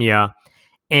Virginia.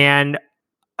 And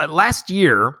last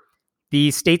year, the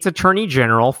state's attorney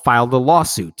general filed a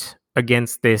lawsuit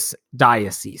against this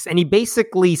diocese. And he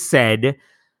basically said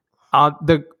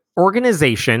the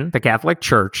organization, the Catholic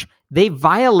Church, they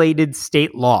violated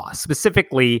state law,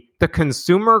 specifically the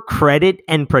Consumer Credit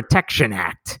and Protection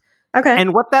Act. Okay.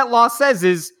 And what that law says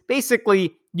is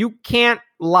basically you can't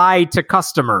lie to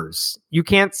customers. You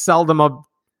can't sell them a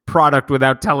product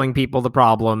without telling people the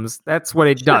problems. That's what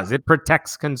it does. It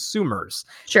protects consumers.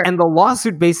 Sure. And the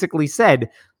lawsuit basically said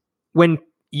when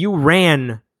you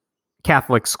ran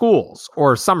Catholic schools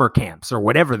or summer camps or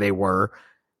whatever they were,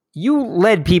 you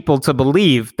led people to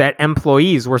believe that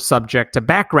employees were subject to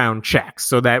background checks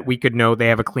so that we could know they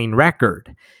have a clean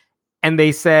record. And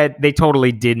they said they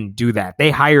totally didn't do that.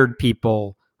 They hired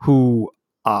people who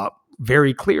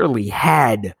very clearly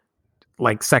had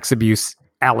like sex abuse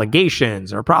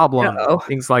allegations or problems,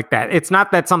 things like that. It's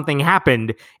not that something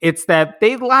happened. It's that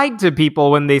they lied to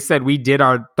people when they said we did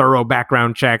our thorough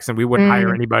background checks and we wouldn't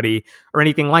hire anybody or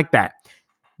anything like that.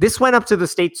 This went up to the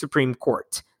state Supreme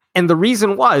Court. And the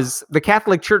reason was the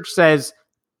Catholic Church says,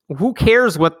 who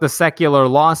cares what the secular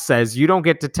law says? You don't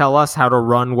get to tell us how to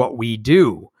run what we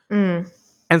do.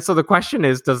 And so the question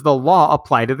is, does the law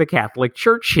apply to the Catholic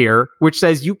Church here, which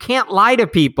says you can't lie to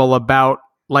people about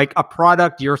like a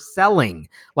product you're selling,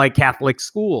 like Catholic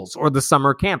schools or the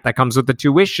summer camp that comes with the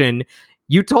tuition.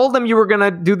 You told them you were going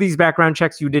to do these background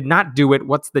checks. You did not do it.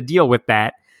 What's the deal with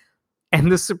that?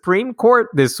 And the Supreme Court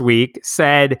this week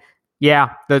said,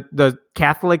 yeah, the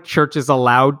Catholic Church is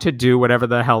allowed to do whatever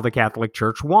the hell the Catholic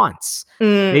Church wants.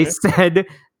 They said,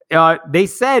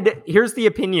 here's the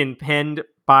opinion penned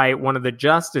by one of the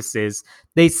justices.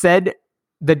 They said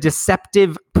the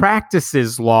deceptive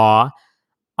practices law,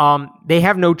 they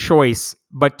have no choice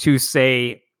but to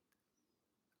say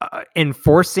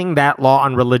enforcing that law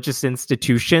on religious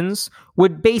institutions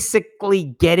would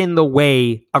basically get in the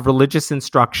way of religious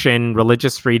instruction,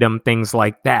 religious freedom, things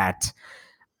like that.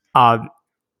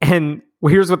 And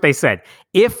here's what they said.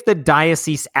 If the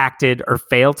diocese acted or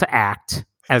failed to act,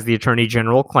 as the Attorney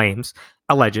General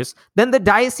alleges, then the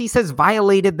diocese has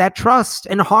violated that trust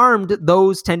and harmed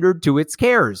those tendered to its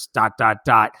cares, ...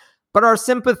 But our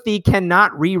sympathy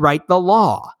cannot rewrite the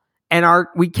law, and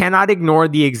we cannot ignore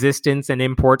the existence and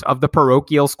import of the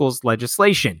parochial schools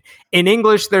legislation. In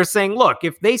English, they're saying, look,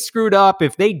 if they screwed up,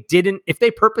 if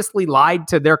they purposely lied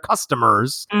to their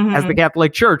customers as the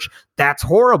Catholic Church, that's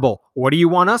horrible. What do you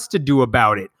want us to do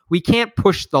about it? We can't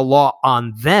push the law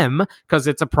on them because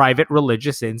it's a private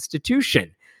religious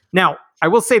institution. Now, I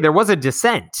will say there was a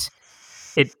dissent.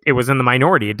 It was in the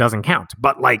minority. It doesn't count.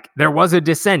 But like there was a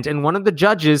dissent. And one of the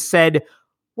judges said,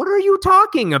 what are you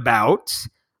talking about?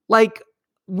 Like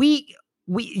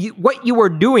what you are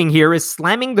doing here is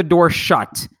slamming the door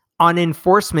shut on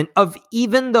enforcement of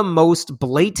even the most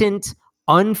blatant,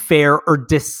 unfair or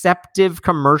deceptive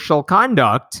commercial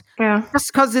conduct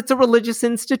just because it's a religious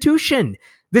institution.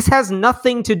 This has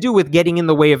nothing to do with getting in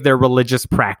the way of their religious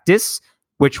practice,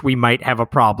 which we might have a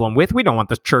problem with. We don't want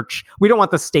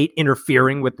the state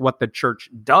interfering with what the church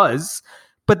does.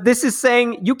 But this is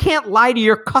saying you can't lie to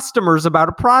your customers about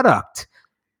a product.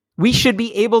 We should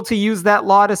be able to use that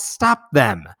law to stop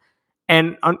them.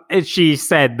 And she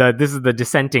said, this is the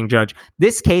dissenting judge,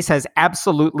 this case has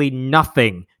absolutely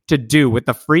nothing to do with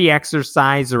the free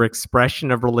exercise or expression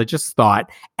of religious thought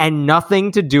and nothing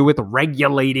to do with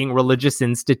regulating religious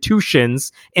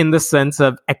institutions in the sense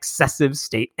of excessive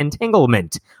state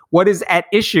entanglement. What is at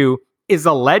issue is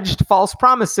alleged false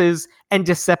promises and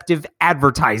deceptive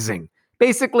advertising.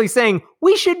 Basically saying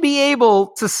we should be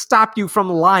able to stop you from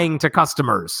lying to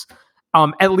customers,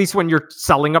 at least when you're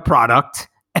selling a product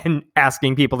and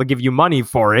asking people to give you money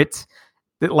for it.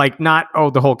 Like not,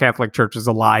 the whole Catholic Church is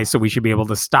a lie, so we should be able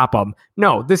to stop them.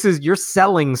 No, this is you're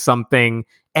selling something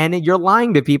and you're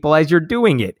lying to people as you're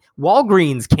doing it.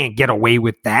 Walgreens can't get away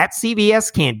with that.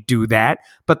 CVS can't do that,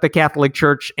 but the Catholic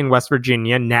Church in West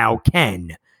Virginia now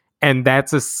can. And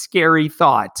that's a scary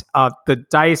thought. The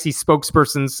diocese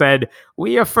spokesperson said,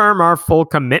 we affirm our full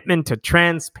commitment to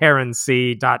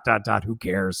transparency, ... Who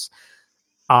cares?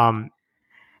 Yeah,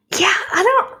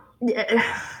 I don't...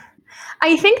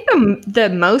 I think the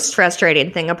most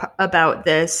frustrating thing about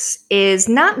this is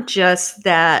not just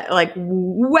that, like,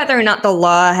 whether or not the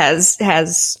law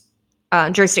has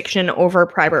jurisdiction over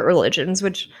private religions,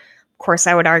 which of course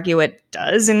I would argue it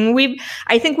does, and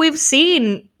I think we've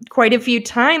seen quite a few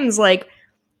times like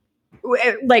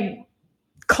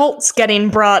cults getting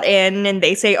brought in, and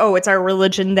they say, oh, it's our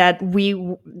religion that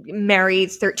we marry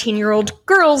 13-year-old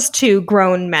girls to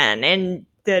grown men, and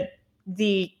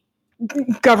the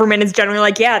government is generally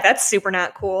like, yeah, that's super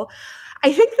not cool.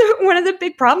 I think that one of the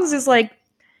big problems is like,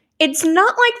 it's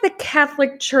not like the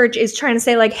Catholic Church is trying to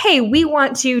say like, hey, we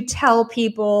want to tell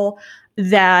people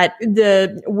that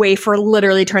the wafer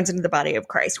literally turns into the body of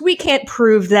Christ. We can't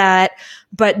prove that,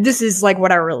 but this is like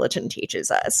what our religion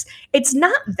teaches us. It's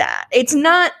not that. It's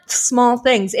not small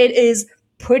things. It is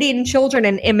putting children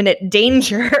in imminent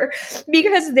danger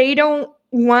because they don't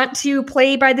want to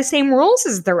play by the same rules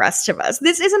as the rest of us.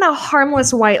 This isn't a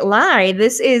harmless white lie.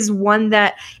 This is one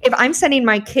that if I'm sending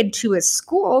my kid to a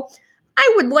school,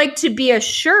 I would like to be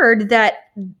assured that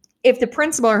if the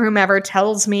principal or whomever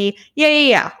tells me,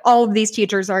 yeah, all of these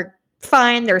teachers are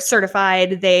fine, they're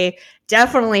certified, they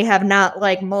definitely have not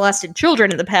like molested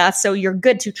children in the past, so you're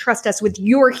good to trust us with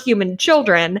your human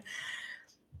children,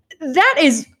 that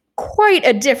is quite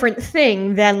a different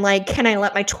thing than like, can I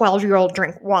let my 12-year-old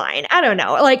drink wine? I don't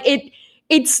know. Like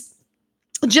it's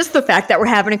just the fact that we're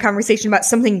having a conversation about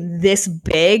something this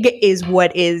big is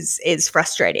what is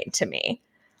frustrating to me.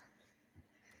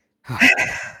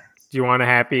 Do you want a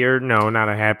happier? No, not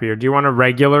a happier. Do you want a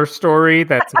regular story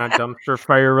that's not dumpster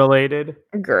fire related?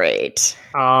 Great.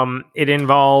 It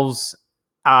involves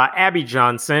Abby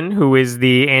Johnson, who is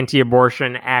the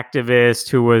anti-abortion activist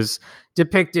who was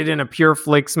depicted in a Pure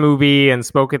Flix movie and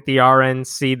spoke at the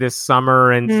RNC this summer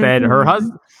and said her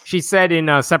husband, she said in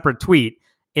a separate tweet,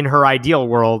 in her ideal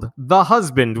world, the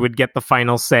husband would get the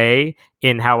final say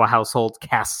in how a household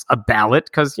casts a ballot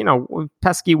because, you know,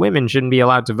 pesky women shouldn't be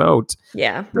allowed to vote.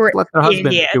 Yeah. Let the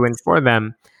husband do it for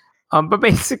them. But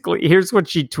basically, here's what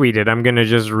she tweeted. I'm going to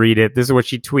just read it. This is what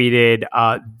she tweeted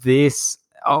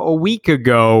a week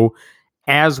ago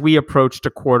as we approached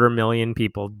 250,000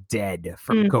 people dead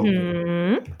from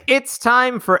COVID. It's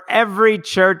time for every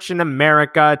church in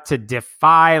America to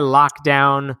defy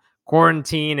lockdown,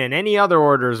 quarantine, and any other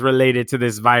orders related to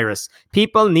this virus.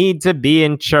 People need to be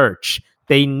in church.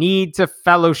 They need to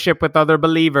fellowship with other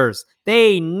believers.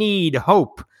 They need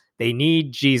hope. They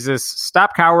need Jesus.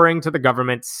 Stop cowering to the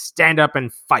government. Stand up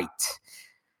and fight.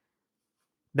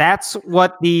 That's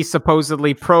what the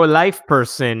supposedly pro-life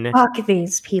person... Fuck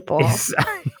these people.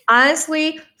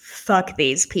 Honestly, fuck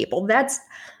these people.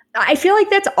 I feel like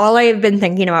that's all I have been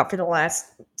thinking about for the last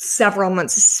several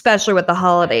months, especially with the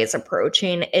holidays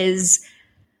approaching, is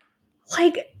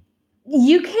like,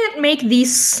 you can't make the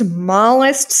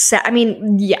smallest... I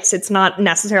mean, yes, it's not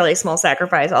necessarily a small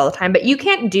sacrifice all the time, but you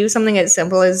can't do something as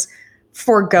simple as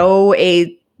forego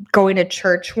going to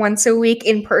church once a week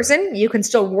in person. You can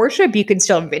still worship. You can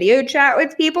still video chat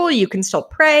with people. You can still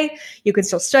pray. You can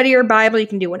still study your Bible. You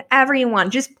can do whatever you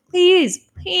want. Just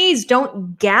please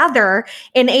don't gather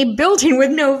in a building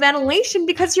with no ventilation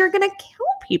because you're going to kill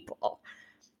people.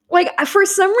 Like, for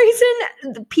some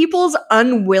reason, people's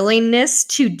unwillingness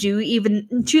to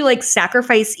like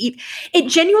sacrifice, it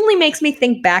genuinely makes me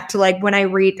think back to like when I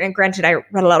read, and granted, I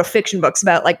read a lot of fiction books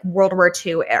about like World War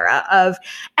II era of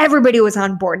everybody was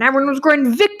on board and everyone was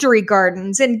growing victory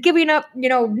gardens and giving up, you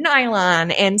know,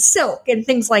 nylon and silk and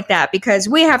things like that because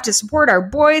we have to support our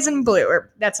boys in blue.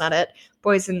 Or that's not it.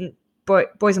 Boys in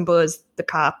blue is the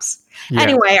cops. Yeah.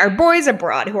 Anyway, our boys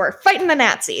abroad who are fighting the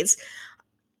Nazis.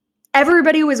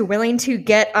 Everybody was willing to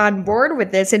get on board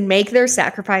with this and make their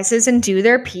sacrifices and do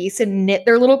their piece and knit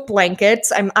their little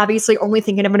blankets. I'm obviously only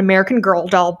thinking of an American Girl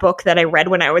doll book that I read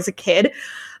when I was a kid.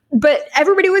 But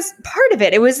everybody was part of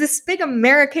it. It was this big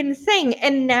American thing.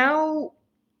 And now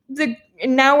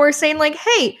we're saying like,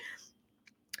 hey,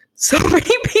 so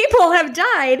many people have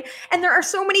died and there are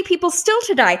so many people still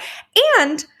to die.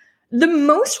 And the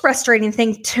most frustrating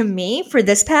thing to me for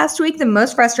this past week, the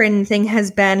most frustrating thing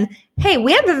has been, hey,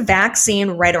 we have a vaccine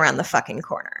right around the fucking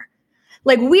corner.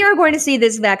 Like, we are going to see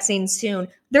this vaccine soon.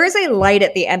 There is a light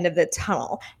at the end of the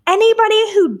tunnel.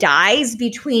 Anybody who dies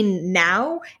between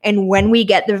now and when we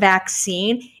get the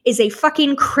vaccine is a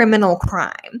fucking criminal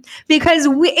crime. Because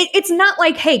it's not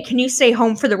like, hey, can you stay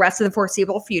home for the rest of the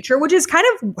foreseeable future? Which is kind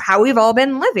of how we've all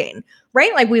been living,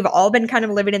 right? Like, we've all been kind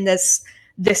of living in this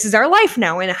is our life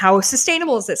now, and how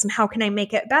sustainable is this, and how can I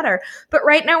make it better? But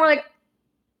right now we're like,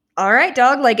 all right,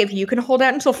 dog, like if you can hold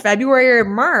out until February or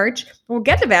March, we'll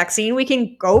get the vaccine, we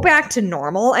can go back to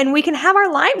normal, and we can have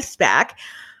our lives back.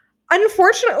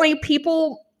 Unfortunately,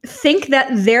 people think that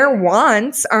their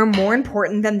wants are more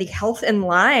important than the health and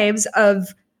lives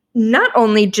of not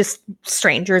only just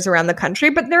strangers around the country,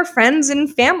 but their friends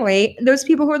and family, those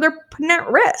people who they're putting at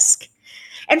risk.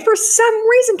 And for some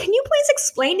reason, can you please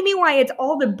explain to me why it's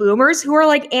all the boomers who are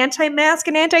like anti-mask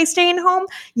and anti-staying home?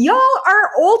 Y'all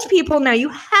are old people now. You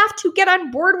have to get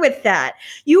on board with that.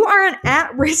 You are an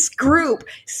at-risk group.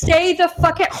 Stay the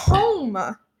fuck at home.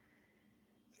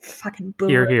 Fucking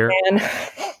boomer, Here. man.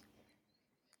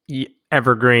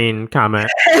 Evergreen comment.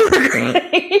 Evergreen.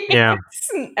 Yeah.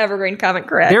 Evergreen comment,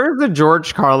 correct. There is a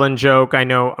George Carlin joke. I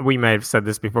know we might have said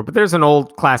this before, but there's an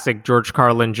old classic George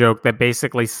Carlin joke that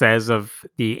basically says of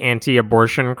the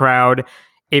anti-abortion crowd,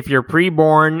 if you're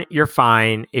preborn, you're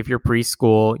fine. If you're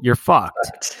preschool, you're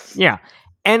fucked. Yeah.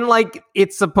 And like,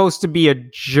 it's supposed to be a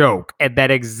joke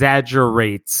that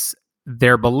exaggerates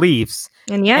their beliefs.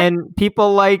 And yeah. And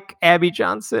people like Abby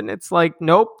Johnson, it's like,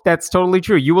 nope, that's totally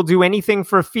true. You will do anything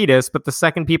for a fetus, but the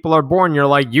second people are born, you're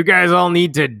like, you guys all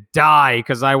need to die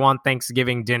because I want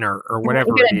Thanksgiving dinner or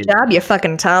whatever. Get a job, you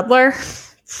fucking toddler.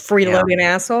 Freeloading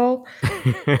asshole.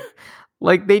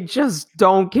 Like, they just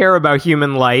don't care about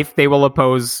human life. They will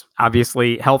oppose,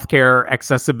 obviously, healthcare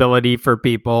accessibility for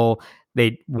people.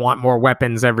 They want more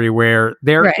weapons everywhere.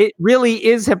 It really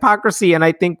is hypocrisy, and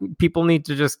I think people need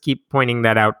to just keep pointing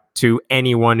that out to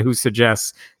anyone who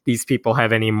suggests these people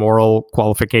have any moral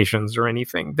qualifications or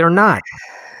anything. They're not.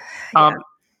 Yeah.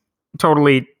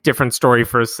 Totally different story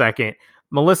for a second.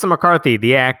 Melissa McCarthy,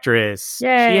 the actress,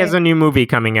 Yay. she has a new movie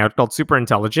coming out called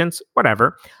Superintelligence.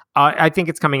 Whatever. I think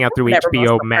it's coming out through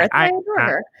HBO Max.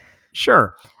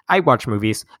 Sure. I watch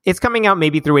movies. It's coming out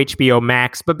maybe through HBO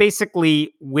Max, but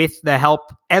basically with the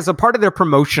help as a part of their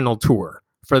promotional tour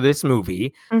for this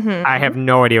movie. Mm-hmm. I have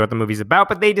no idea what the movie's about,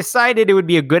 but they decided it would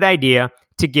be a good idea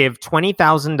to give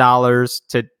 $20,000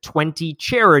 to 20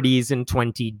 charities in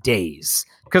 20 days.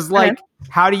 Because, like,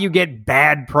 how do you get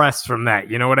bad press from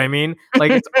that? You know what I mean?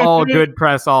 Like, it's all good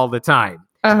press all the time.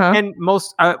 Uh-huh. And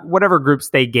most, whatever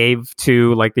groups they gave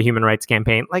to, like, the Human Rights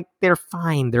Campaign, like, they're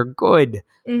fine. They're good.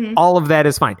 Mm-hmm. All of that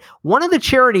is fine. One of the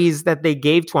charities that they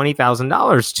gave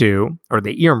 $20,000 to, or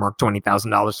they earmarked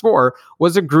 $20,000 for,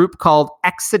 was a group called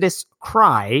Exodus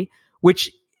Cry,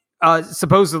 which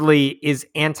supposedly is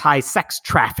anti-sex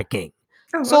trafficking.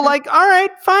 Oh, so, like, all right,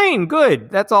 fine,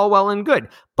 good. That's all well and good.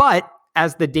 But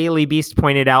as the Daily Beast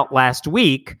pointed out last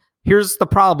week, here's the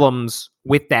problems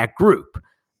with that group.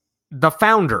 The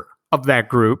founder of that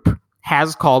group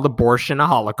has called abortion a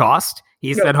Holocaust.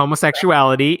 He said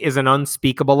homosexuality is an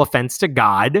unspeakable offense to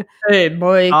God. Hey,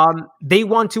 boy. They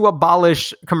want to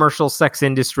abolish commercial sex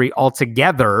industry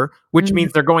altogether, which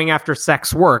means they're going after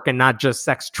sex work and not just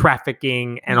sex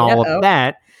trafficking and all of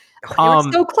that. They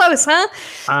were so close,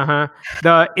 huh?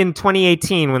 In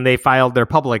 2018, when they filed their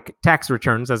public tax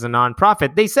returns as a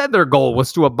nonprofit, they said their goal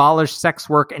was to abolish sex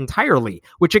work entirely,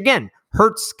 which again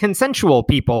hurts consensual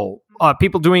people,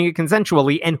 people doing it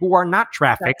consensually and who are not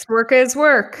trafficked. Sex work is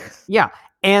work. Yeah.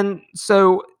 And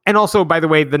so, and also, by the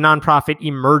way, the nonprofit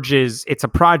emerges, it's a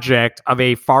project of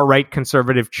a far-right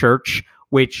conservative church,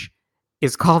 which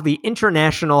is called the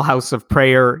International House of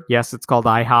Prayer. Yes, it's called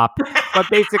IHOP. But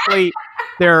basically,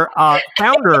 their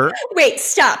founder... Wait,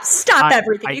 stop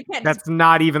everything. You can't that's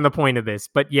not even the point of this,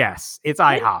 but yes, it's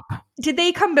IHOP. Did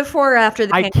they come before or after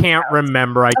the I can't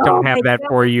remember. I don't have that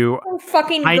for you. So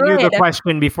fucking I good. knew the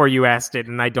question before you asked it,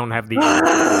 and I don't have the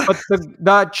answer. But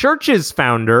the church's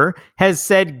founder has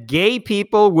said gay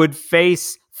people would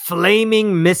face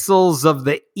flaming missiles of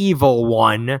the evil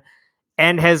one,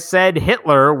 and has said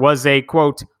Hitler was a,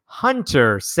 quote,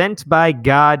 hunter sent by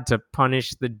God to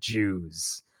punish the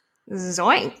Jews.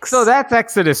 Zoinks. So that's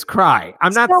Exodus Cry.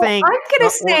 I'm not saying... I'm going to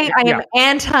say I am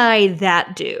anti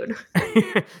that dude.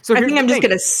 So I think I'm just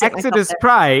going to say Exodus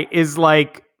Cry is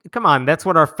like, come on, that's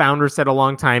what our founder said a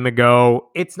long time ago.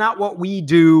 It's not what we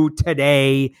do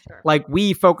today. Sure. Like,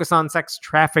 we focus on sex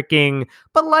trafficking.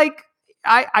 But, like,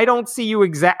 I don't see you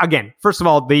Again, first of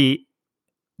all, the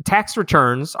tax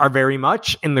returns are very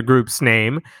much in the group's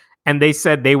name. And they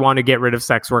said they want to get rid of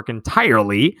sex work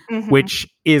entirely, which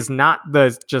is not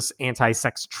the just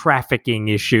anti-sex trafficking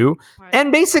issue. Right.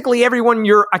 And basically everyone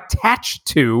you're attached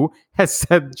to has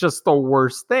said just the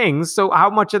worst things. So how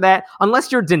much of that,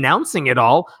 unless you're denouncing it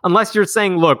all, unless you're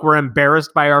saying, look, we're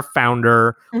embarrassed by our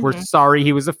founder. We're sorry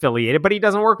he was affiliated, but he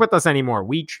doesn't work with us anymore.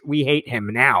 We hate him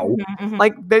now.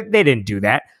 Like they didn't do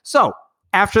that. So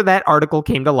after that article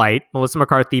came to light, Melissa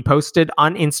McCarthy posted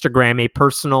on Instagram a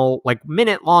personal, like,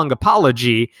 minute-long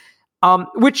apology,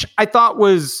 which I thought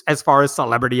was, as far as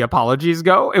celebrity apologies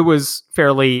go, it was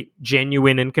fairly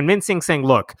genuine and convincing, saying,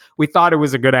 look, we thought it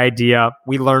was a good idea.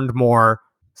 We learned more.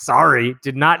 Sorry,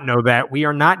 did not know that. We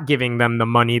are not giving them the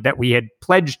money that we had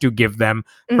pledged to give them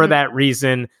for that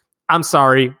reason. I'm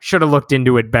sorry. Should have looked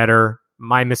into it better.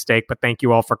 My mistake, but thank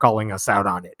you all for calling us out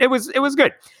on it. It was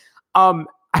good.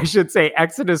 I should say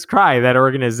Exodus Cry, that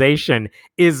organization,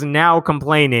 is now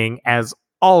complaining, as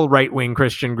all right-wing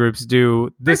Christian groups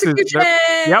do. This is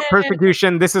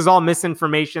persecution. This is all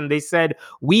misinformation. They said,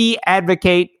 we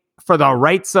advocate for the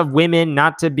rights of women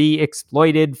not to be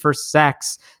exploited for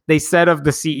sex. They said of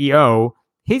the CEO,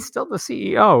 he's still the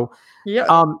CEO.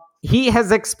 Yeah. He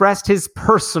has expressed his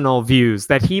personal views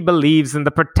that he believes in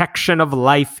the protection of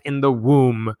life in the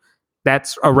womb.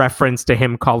 That's a reference to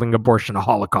him calling abortion a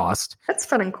Holocaust. That's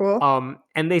fun and cool.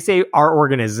 And they say our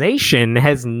organization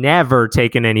has never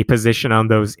taken any position on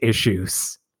those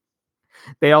issues.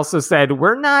 They also said,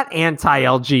 we're not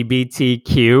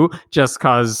anti-LGBTQ just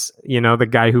because, the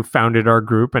guy who founded our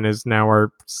group and is now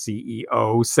our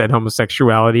CEO said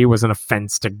homosexuality was an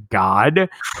offense to God.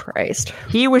 Christ.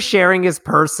 He was sharing his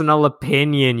personal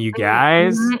opinion, you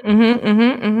guys.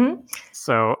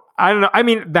 So, I don't know. I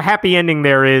mean, the happy ending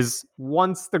there is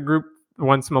once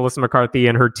Melissa McCarthy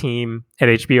and her team at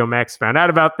HBO Max found out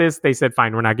about this, they said,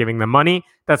 fine, we're not giving them money.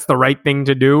 That's the right thing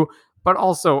to do. But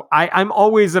also, I'm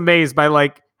always amazed by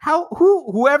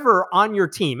whoever on your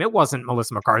team, it wasn't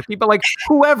Melissa McCarthy, but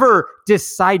whoever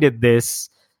decided this,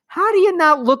 how do you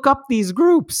not look up these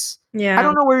groups? Yeah. I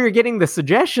don't know where you're getting the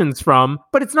suggestions from,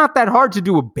 but it's not that hard to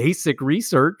do a basic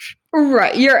research.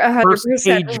 Right. You're 100% First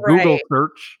page right. Google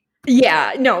search.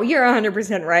 Yeah. No, you're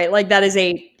 100% right. That is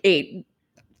a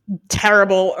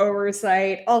terrible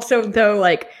oversight. Also, though,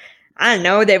 I don't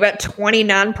know, they've got 20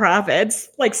 nonprofits.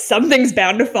 Something's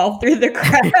bound to fall through the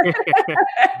cracks.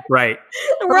 Right.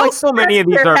 We're so many of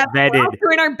these are vetted. We're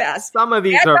doing our best. Some of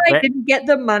these are vetted. Didn't get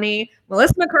the money.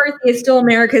 Melissa McCarthy is still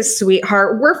America's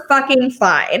sweetheart. We're fucking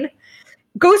fine.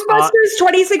 Ghostbusters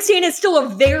 2016 is still a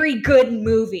very good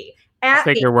movie.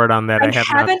 Take your word on that. I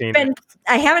haven't seen it.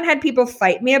 I haven't had people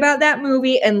fight me about that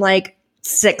movie in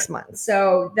 6 months.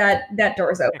 So that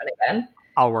door's open again.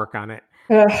 I'll work on it.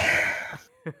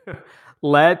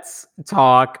 Let's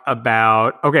talk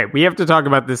about, we have to talk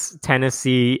about this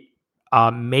Tennessee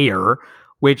mayor,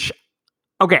 which,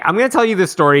 I'm going to tell you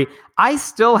this story. I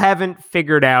still haven't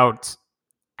figured out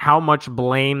how much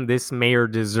blame this mayor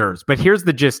deserves, but here's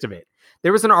the gist of it.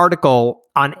 There was an article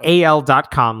on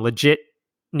AL.com, legit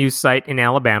news site in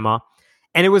Alabama,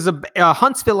 and it was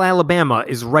Huntsville, Alabama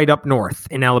is right up north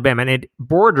in Alabama, and it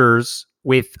borders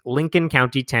with Lincoln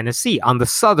County, Tennessee, on the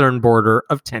southern border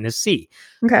of Tennessee.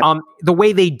 Okay. The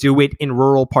way they do it in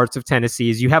rural parts of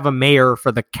Tennessee is you have a mayor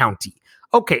for the county.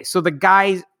 Okay, so the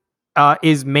guy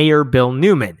is Mayor Bill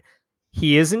Newman.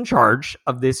 He is in charge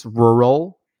of this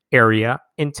rural area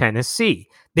in Tennessee.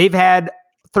 They've had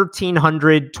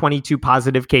 1,322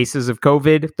 positive cases of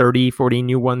COVID, 30, 40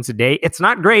 new ones a day. It's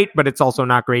not great, but it's also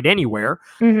not great anywhere.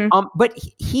 Mm-hmm. But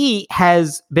he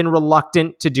has been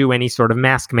reluctant to do any sort of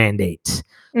mask mandate.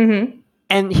 Mm-hmm.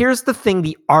 And here's the thing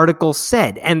the article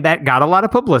said, and that got a lot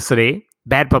of publicity,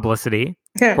 bad publicity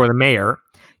for the mayor.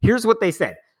 Here's what they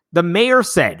said. The mayor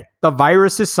said, the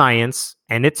virus is science,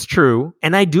 and it's true,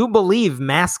 and I do believe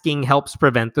masking helps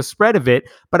prevent the spread of it,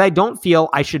 but I don't feel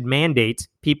I should mandate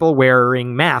people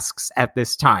wearing masks at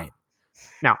this time.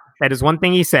 Now, that is one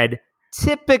thing he said.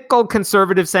 Typical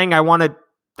conservative saying, I want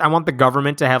the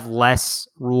government to have less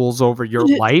rules over your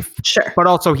life. Sure. But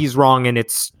also he's wrong and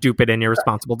it's stupid and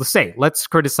irresponsible to say. Let's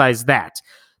criticize that.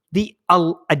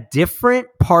 A different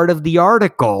part of the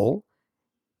article,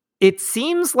 it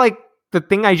seems like the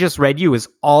thing I just read you is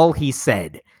all he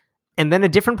said. And then a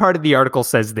different part of the article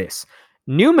says this.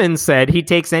 Newman said he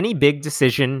takes any big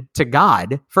decision to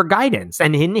God for guidance.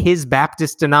 And in his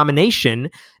Baptist denomination,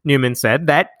 Newman said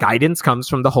that guidance comes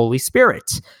from the Holy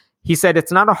Spirit. He said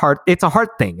it's a heart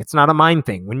thing. It's not a mind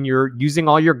thing. When you're using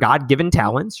all your God-given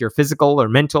talents, your physical or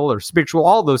mental or spiritual,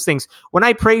 all those things, when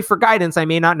I pray for guidance, I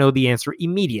may not know the answer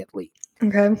immediately.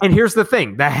 Okay. And here's the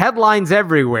thing. The headlines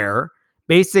everywhere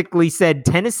basically said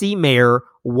Tennessee mayor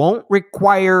won't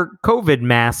require COVID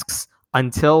masks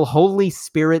until Holy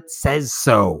Spirit says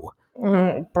so.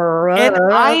 Brother. And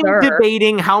I'm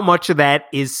debating how much of that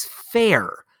is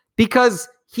fair, because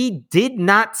he did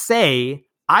not say,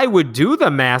 I would do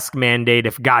the mask mandate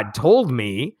if God told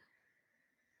me.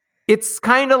 It's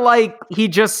kind of like he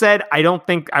just said, I don't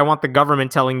think I want the government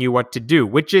telling you what to do,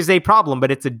 which is a problem,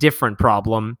 but it's a different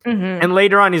problem. Mm-hmm. And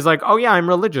later on, he's like, oh yeah, I'm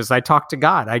religious. I talk to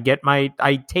God.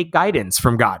 I take guidance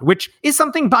from God, which is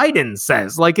something Biden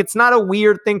says. It's not a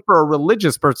weird thing for a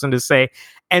religious person to say.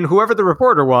 And whoever the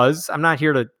reporter was, I'm not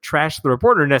here to trash the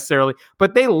reporter necessarily,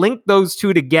 but they linked those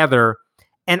two together.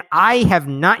 And I have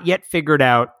not yet figured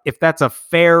out if that's a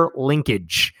fair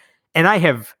linkage. And I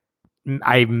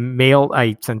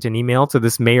sent an email to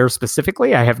this mayor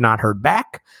specifically. I have not heard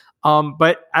back.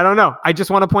 But I don't know. I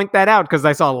just want to point that out because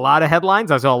I saw a lot of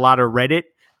headlines. I saw a lot of Reddit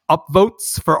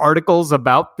upvotes for articles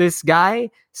about this guy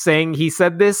saying he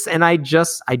said this. And I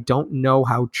don't know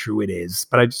how true it is,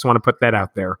 but I just want to put that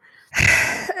out there.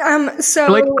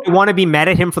 So I want to be mad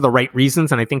at him for the right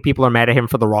reasons. And I think people are mad at him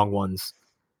for the wrong ones.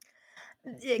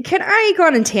 Can I go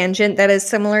on a tangent that is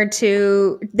similar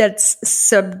to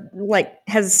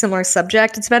has a similar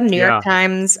subject? It's about a New York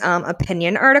Times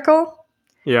opinion article.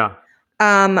 Yeah.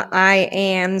 I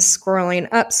am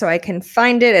scrolling up so I can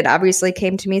find it. It obviously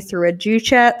came to me through a Jew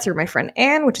chat through my friend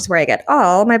Anne, which is where I get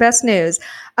all my best news.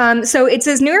 So it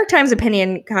says New York Times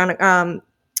opinion and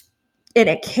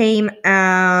it came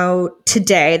out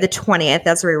today, the 20th,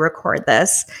 as we record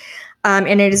this.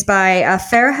 And it is by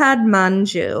Farhad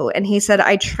Manju. And he said,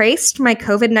 I traced my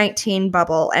COVID-19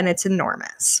 bubble and it's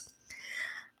enormous.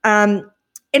 And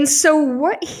so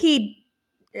what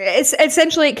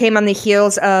essentially it came on the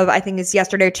heels of, I think it's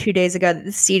yesterday or 2 days ago, that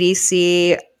the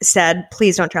CDC said,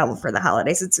 please don't travel for the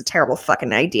holidays. It's a terrible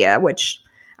fucking idea, which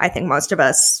I think most of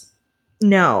us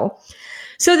know.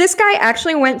 So this guy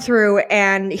actually went through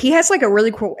and he has like a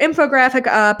really cool infographic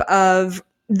up of,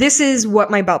 this is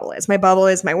what my bubble is. My bubble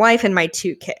is my wife and my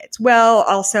 2 kids. Well,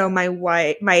 also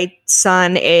my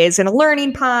son is in a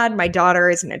learning pod. My daughter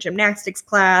is in a gymnastics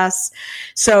class.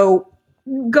 So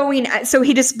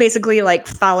he just basically like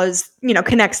follows,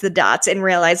 connects the dots and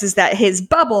realizes that his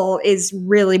bubble is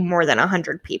really more than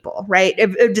 100 people, right?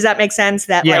 Does that make sense?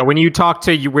 When you talk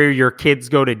to where your kids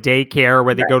go to daycare,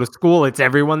 where they go to school, it's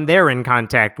everyone they're in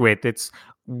contact with. It's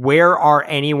where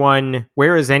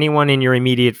is anyone in your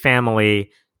immediate family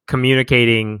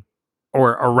communicating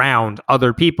or around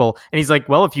other people? And he's like,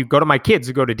 well, if you go to my kids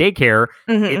who go to daycare,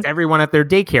 it's everyone at their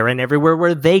daycare and everywhere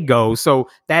where they go. So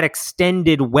that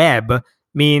extended web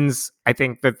means, I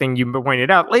think the thing you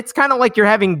pointed out, it's kind of like you're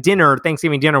having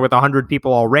Thanksgiving dinner with 100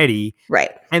 people already.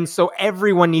 Right. And so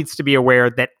everyone needs to be aware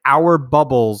that our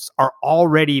bubbles are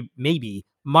already maybe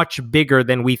much bigger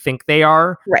than we think they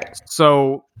are. Right.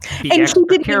 So and he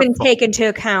didn't even take into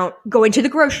account going to the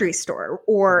grocery store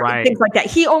or things like that.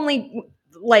 He only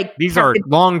these are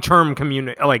long-term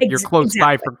you're close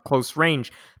by for close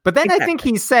range. But then I think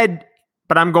he said,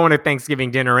 but I'm going to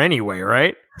Thanksgiving dinner anyway,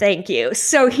 right? Thank you.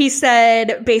 So he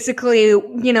said, basically,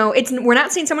 we're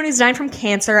not seeing someone who's dying from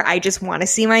cancer. I just want to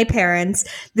see my parents.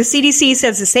 The CDC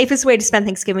says the safest way to spend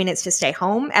Thanksgiving is to stay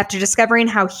home. After discovering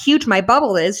how huge my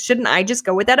bubble is, shouldn't I just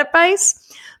go with that advice?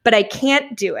 But I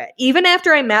can't do it. Even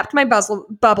after I mapped my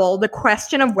bubble, the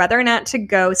question of whether or not to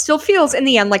go still feels in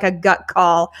the end like a gut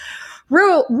call.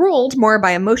 Ruled more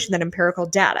by emotion than empirical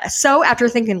data. So after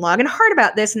thinking long and hard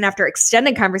about this and after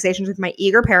extended conversations with my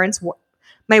eager parents,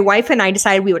 my wife and I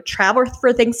decided we would travel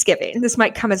for Thanksgiving. This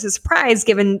might come as a surprise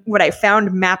given what I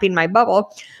found mapping my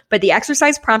bubble, but the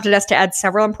exercise prompted us to add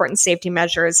several important safety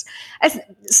measures.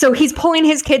 So he's pulling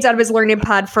his kids out of his learning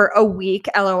pod for a week.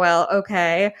 LOL.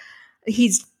 Okay.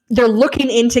 They're looking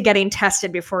into getting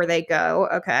tested before they go.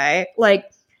 Okay.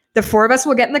 The 4 of us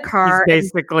will get in the car.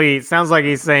 Sounds like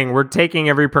he's saying we're taking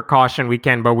every precaution we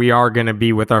can, but we are going to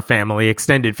be with our family,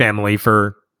 extended family,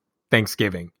 for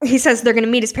Thanksgiving. He says they're going to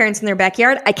meet his parents in their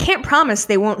backyard. I can't promise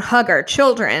they won't hug our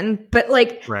children, but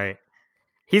Right.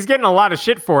 He's getting a lot of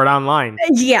shit for it online.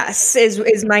 Yes,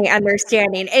 is my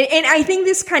understanding. And I think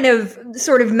this kind of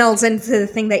sort of melds into the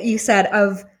thing that you said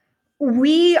of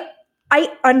I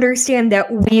understand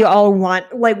that we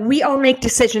all make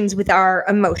decisions with our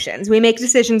emotions. We make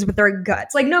decisions with our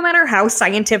guts. No matter how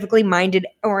scientifically minded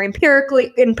or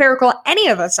empirical any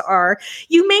of us are,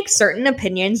 you make certain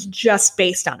opinions just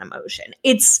based on emotion.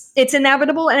 It's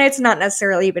inevitable and it's not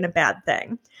necessarily even a bad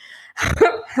thing.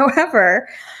 However,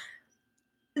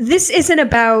 this isn't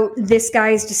about this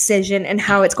guy's decision and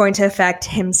how it's going to affect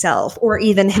himself or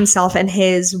even himself and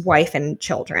his wife and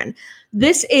children.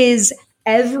 This is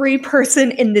every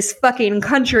person in this fucking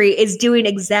country is doing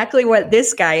exactly what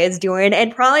this guy is doing,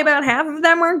 and probably about half of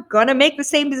them are gonna make the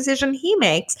same decision he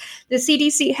makes. The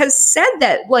CDC has said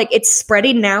that it's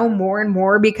spreading now more and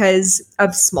more because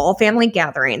of small family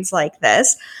gatherings like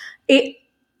this. It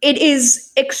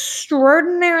is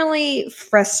extraordinarily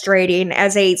frustrating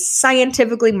as a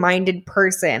scientifically minded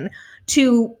person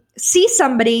to see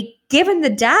somebody given the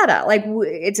data,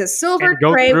 it's a silver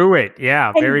tray, go through it,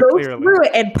 very clearly, through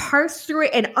it and parse through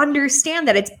it and understand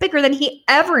that it's bigger than he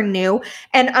ever knew.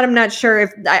 And I'm not sure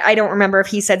if I don't remember if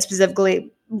he said specifically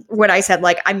what I said,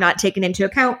 I'm not taking into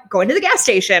account going to the gas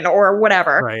station or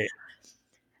whatever. Right.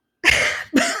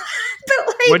 But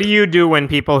what do you do when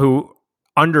people who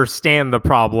understand the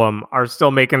problem are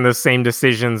still making the same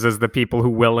decisions as the people who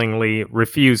willingly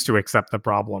refuse to accept the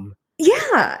problem.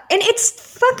 Yeah, and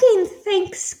it's fucking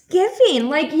Thanksgiving.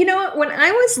 Like, you know what? When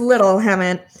I was little,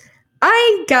 Hammond,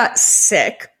 I got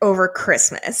sick over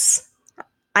Christmas.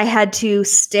 I had to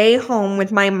stay home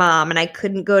with my mom and I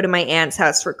couldn't go to my aunt's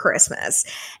house for Christmas.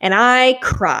 And I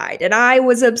cried and I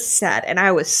was upset and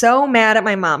I was so mad at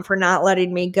my mom for not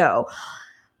letting me go.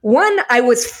 One, I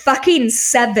was fucking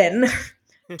 7.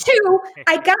 2,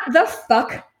 I got the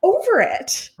fuck over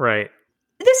it. Right.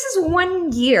 This is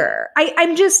 1 year. I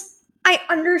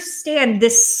understand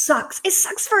this sucks. It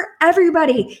sucks for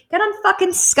everybody. Get on fucking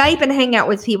Skype and hang out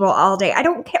with people all day. I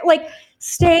don't care. Like,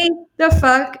 stay the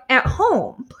fuck at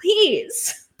home,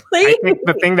 please. Please. I think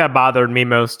the thing that bothered me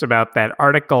most about that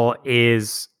article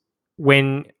is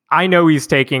when I know he's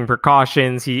taking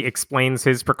precautions, he explains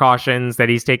his precautions that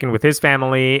he's taken with his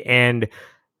family and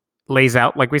lays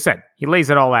out, like we said, he lays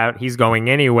it all out. He's going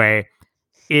anyway.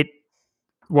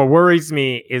 What worries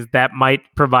me is that might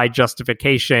provide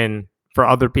justification for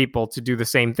other people to do the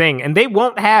same thing. And they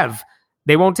won't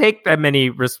take that many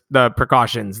the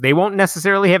precautions. They won't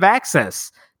necessarily have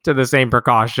access to the same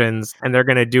precautions, and they're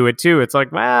going to do it too. It's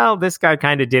like, well, this guy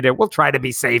kind of did it. We'll try to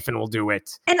be safe and we'll do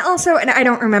it. And also, and I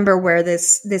don't remember where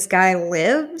this guy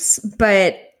lives,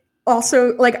 but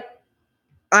also, like,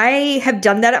 I have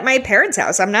done that at my parents'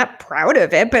 house. I'm not proud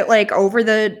of it, but like over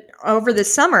the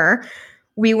summer,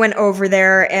 we went over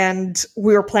there and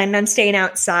we were planning on staying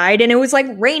outside and it was like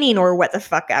raining or what the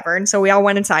fuck ever. And so we all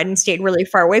went inside and stayed really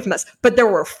far away from us. But there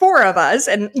were 4 of us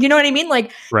and you know what I mean?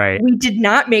 Like, right. We did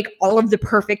not make all of the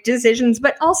perfect decisions,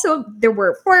 but also there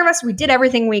were 4 of us. We did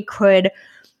everything we could.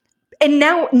 And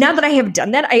now that I have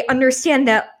done that, I understand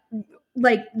that,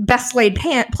 like, best laid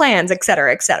plans, et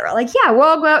cetera, et cetera. Like, yeah, we'll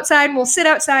all go outside and we'll sit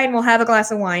outside and we'll have a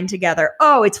glass of wine together.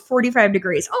 Oh, it's 45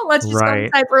 degrees. Oh, let's just go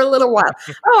inside for a little while.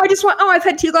 I've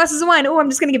had 2 glasses of wine. Oh, I'm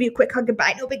just going to give you a quick hug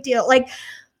goodbye. No big deal. Like,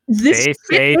 this is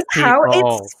how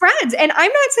it spreads. And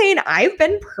I'm not saying I've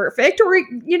been perfect or,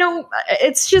 you know,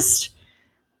 it's just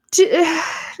do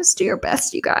your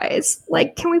best, you guys.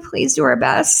 Like, can we please do our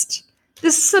best?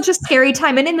 This is such a scary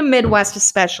time. And in the Midwest,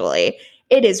 especially.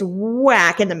 It is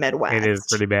whack in the Midwest. It is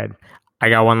pretty bad. I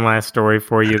got one last story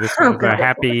for you. This one's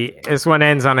This one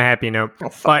ends on a happy note.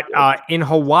 But in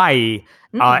Hawaii,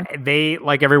 they,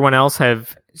 like everyone else,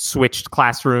 have switched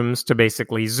classrooms to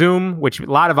basically Zoom, which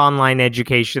a lot of online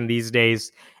education these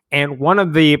days. And one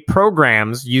of the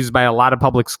programs used by a lot of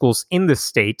public schools in the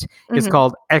state is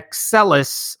called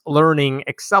Excellis Learning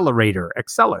Accelerator.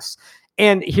 Excellis.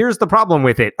 And here's the problem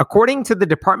with it. According to the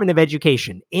Department of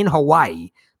Education in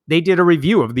Hawaii, they did a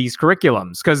review of these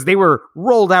curriculums because they were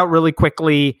rolled out really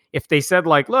quickly. If they said,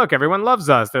 like, look, everyone loves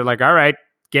us, they're like, all right,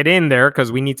 get in there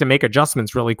because we need to make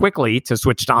adjustments really quickly to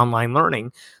switch to online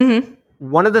learning.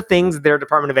 One of the things their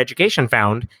Department of Education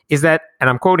found is that, and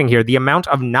I'm quoting here, the amount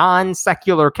of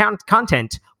non-secular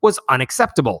content was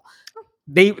unacceptable.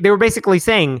 They were basically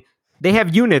saying they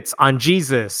have units on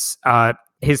Jesus,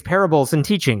 his parables and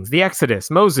teachings, the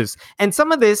Exodus, Moses. And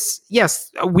some of this,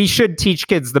 yes, we should teach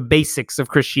kids the basics of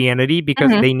Christianity because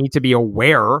they need to be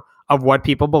aware of what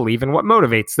people believe and what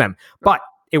motivates them. But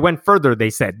it went further,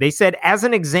 they said. They said, as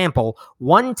an example,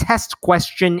 one test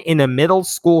question in a middle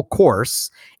school course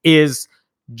is,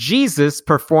 Jesus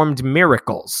performed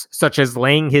miracles, such as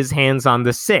laying his hands on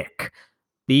the sick.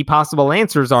 The possible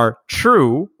answers are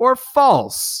true or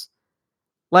false.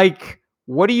 Like,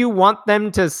 what do you want them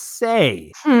to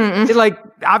say? Like,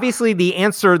 obviously, the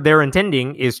answer they're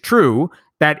intending is true.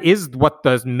 That is what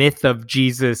the myth of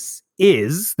Jesus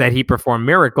is, that he performed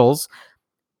miracles.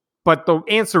 But the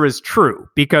answer is true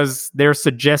because they're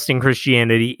suggesting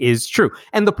Christianity is true.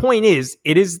 And the point is,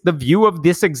 it is the view of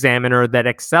this examiner that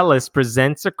Excellis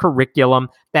presents a curriculum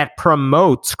that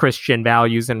promotes Christian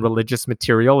values and religious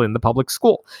material in the public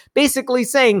school. Basically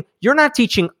saying, you're not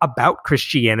teaching about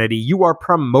Christianity, you are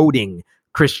promoting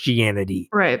Christianity.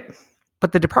 Right.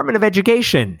 But the Department of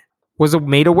Education was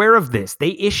made aware of this.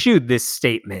 They issued this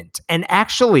statement. And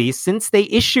actually, since they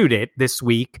issued it this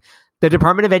week, the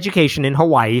Department of Education in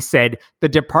Hawaii said the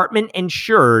department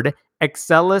ensured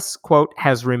Excellis, quote,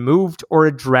 has removed or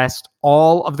addressed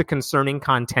all of the concerning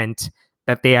content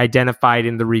that they identified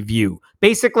in the review.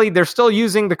 Basically, they're still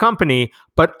using the company,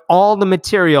 but all the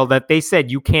material that they said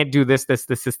you can't do this,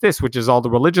 which is all the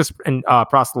religious and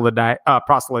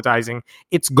proselytizing,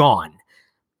 it's gone.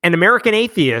 And American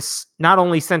Atheists not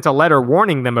only sent a letter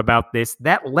warning them about this,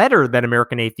 that letter that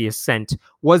American Atheists sent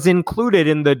was included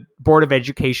in the Board of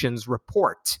Education's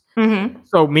report.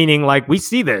 So meaning, like, we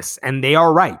see this and they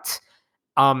are right.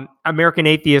 American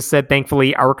Atheist said,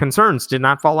 thankfully, our concerns did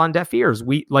not fall on deaf ears.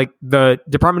 The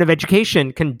Department of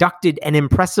Education conducted an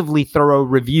impressively thorough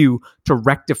review to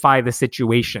rectify the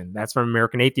situation. That's from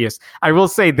American Atheist. I will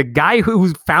say the guy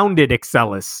who founded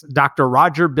Excellus, Dr.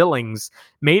 Roger Billings,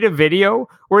 made a video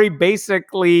where he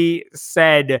basically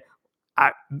said,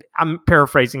 I'm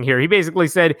paraphrasing here. He basically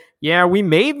said, yeah, we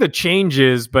made the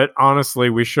changes, but honestly,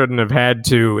 we shouldn't have had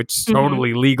to. It's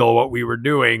totally legal what we were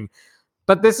doing.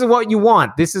 But this is what you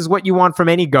want. This is what you want from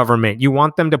any government. You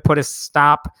want them to put a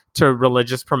stop to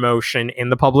religious promotion in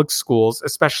the public schools,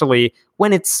 especially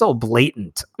when it's so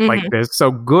blatant like this.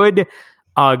 So good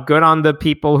on the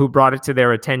people who brought it to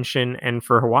their attention, and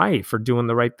for Hawaii for doing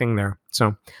the right thing there.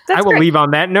 So I will leave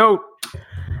on that note.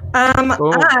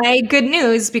 Good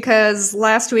news, because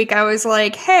last week I was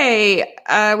like, hey,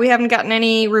 we haven't gotten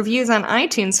any reviews on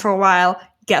iTunes for a while.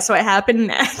 Guess what happened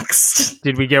next?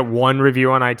 Did we get one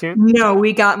review on iTunes? No,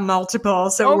 we got multiple.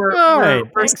 So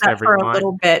we're set for a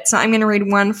little bit. So I'm going to read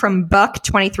one from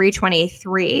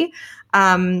Buck2323.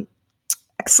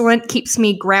 Excellent, keeps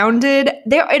me grounded.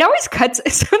 It always cuts.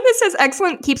 So this says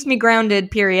excellent, keeps me grounded,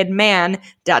 period, man, ...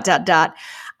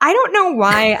 I don't know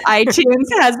why iTunes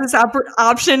has this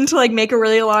option to make a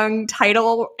really long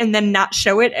title and then not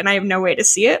show it, and I have no way to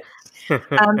see it.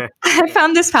 I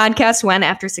found this podcast when,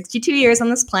 after 62 years on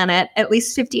this planet, at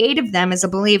least 58 of them as a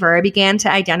believer, I began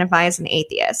to identify as an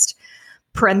atheist.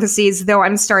 Parentheses, though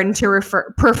I'm starting to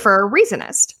prefer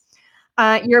reasonist.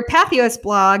 Your Patheos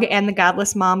blog and the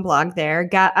Godless Mom blog there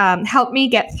helped me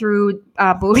get through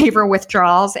believer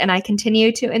withdrawals, and I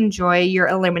continue to enjoy your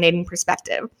illuminating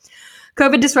perspective.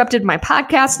 COVID disrupted my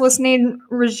podcast listening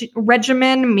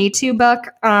regimen. Me too, Buck.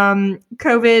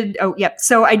 COVID. Oh, yep.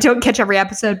 So I don't catch every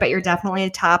episode, but you're definitely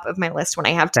top of my list when I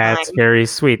have time. That's very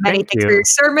sweet. Many thanks for your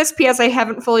service. P.S. I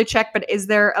haven't fully checked, but is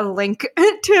there a link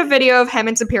to a video of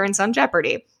Hammond's appearance on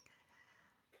Jeopardy?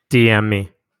 DM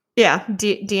me. Yeah,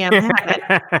 DM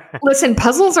Hammond. Listen,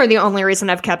 puzzles are the only reason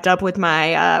I've kept up with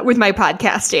my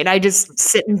podcasting. I just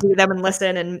sit and do them and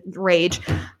listen and rage.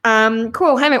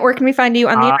 Cool. Hammond, where can we find you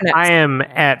on the internet? I am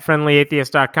at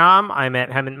friendlyatheist.com. I'm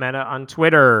at Hammond Meta on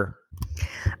Twitter.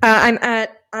 I'm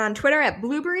on Twitter at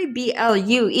Blueberry,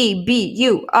 BLUEBURIE.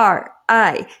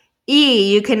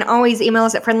 You can always email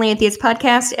us at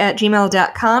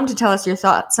friendlyatheistpodcast@gmail.com to tell us your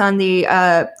thoughts on the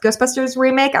Ghostbusters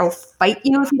remake. I'll fight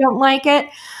you if you don't like it.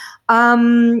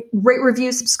 Rate,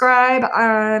 review, subscribe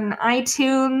on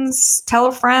iTunes. Tell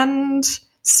a friend.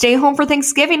 Stay home for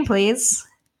Thanksgiving, please.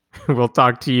 We'll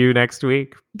talk to you next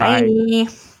week. Bye. Bye.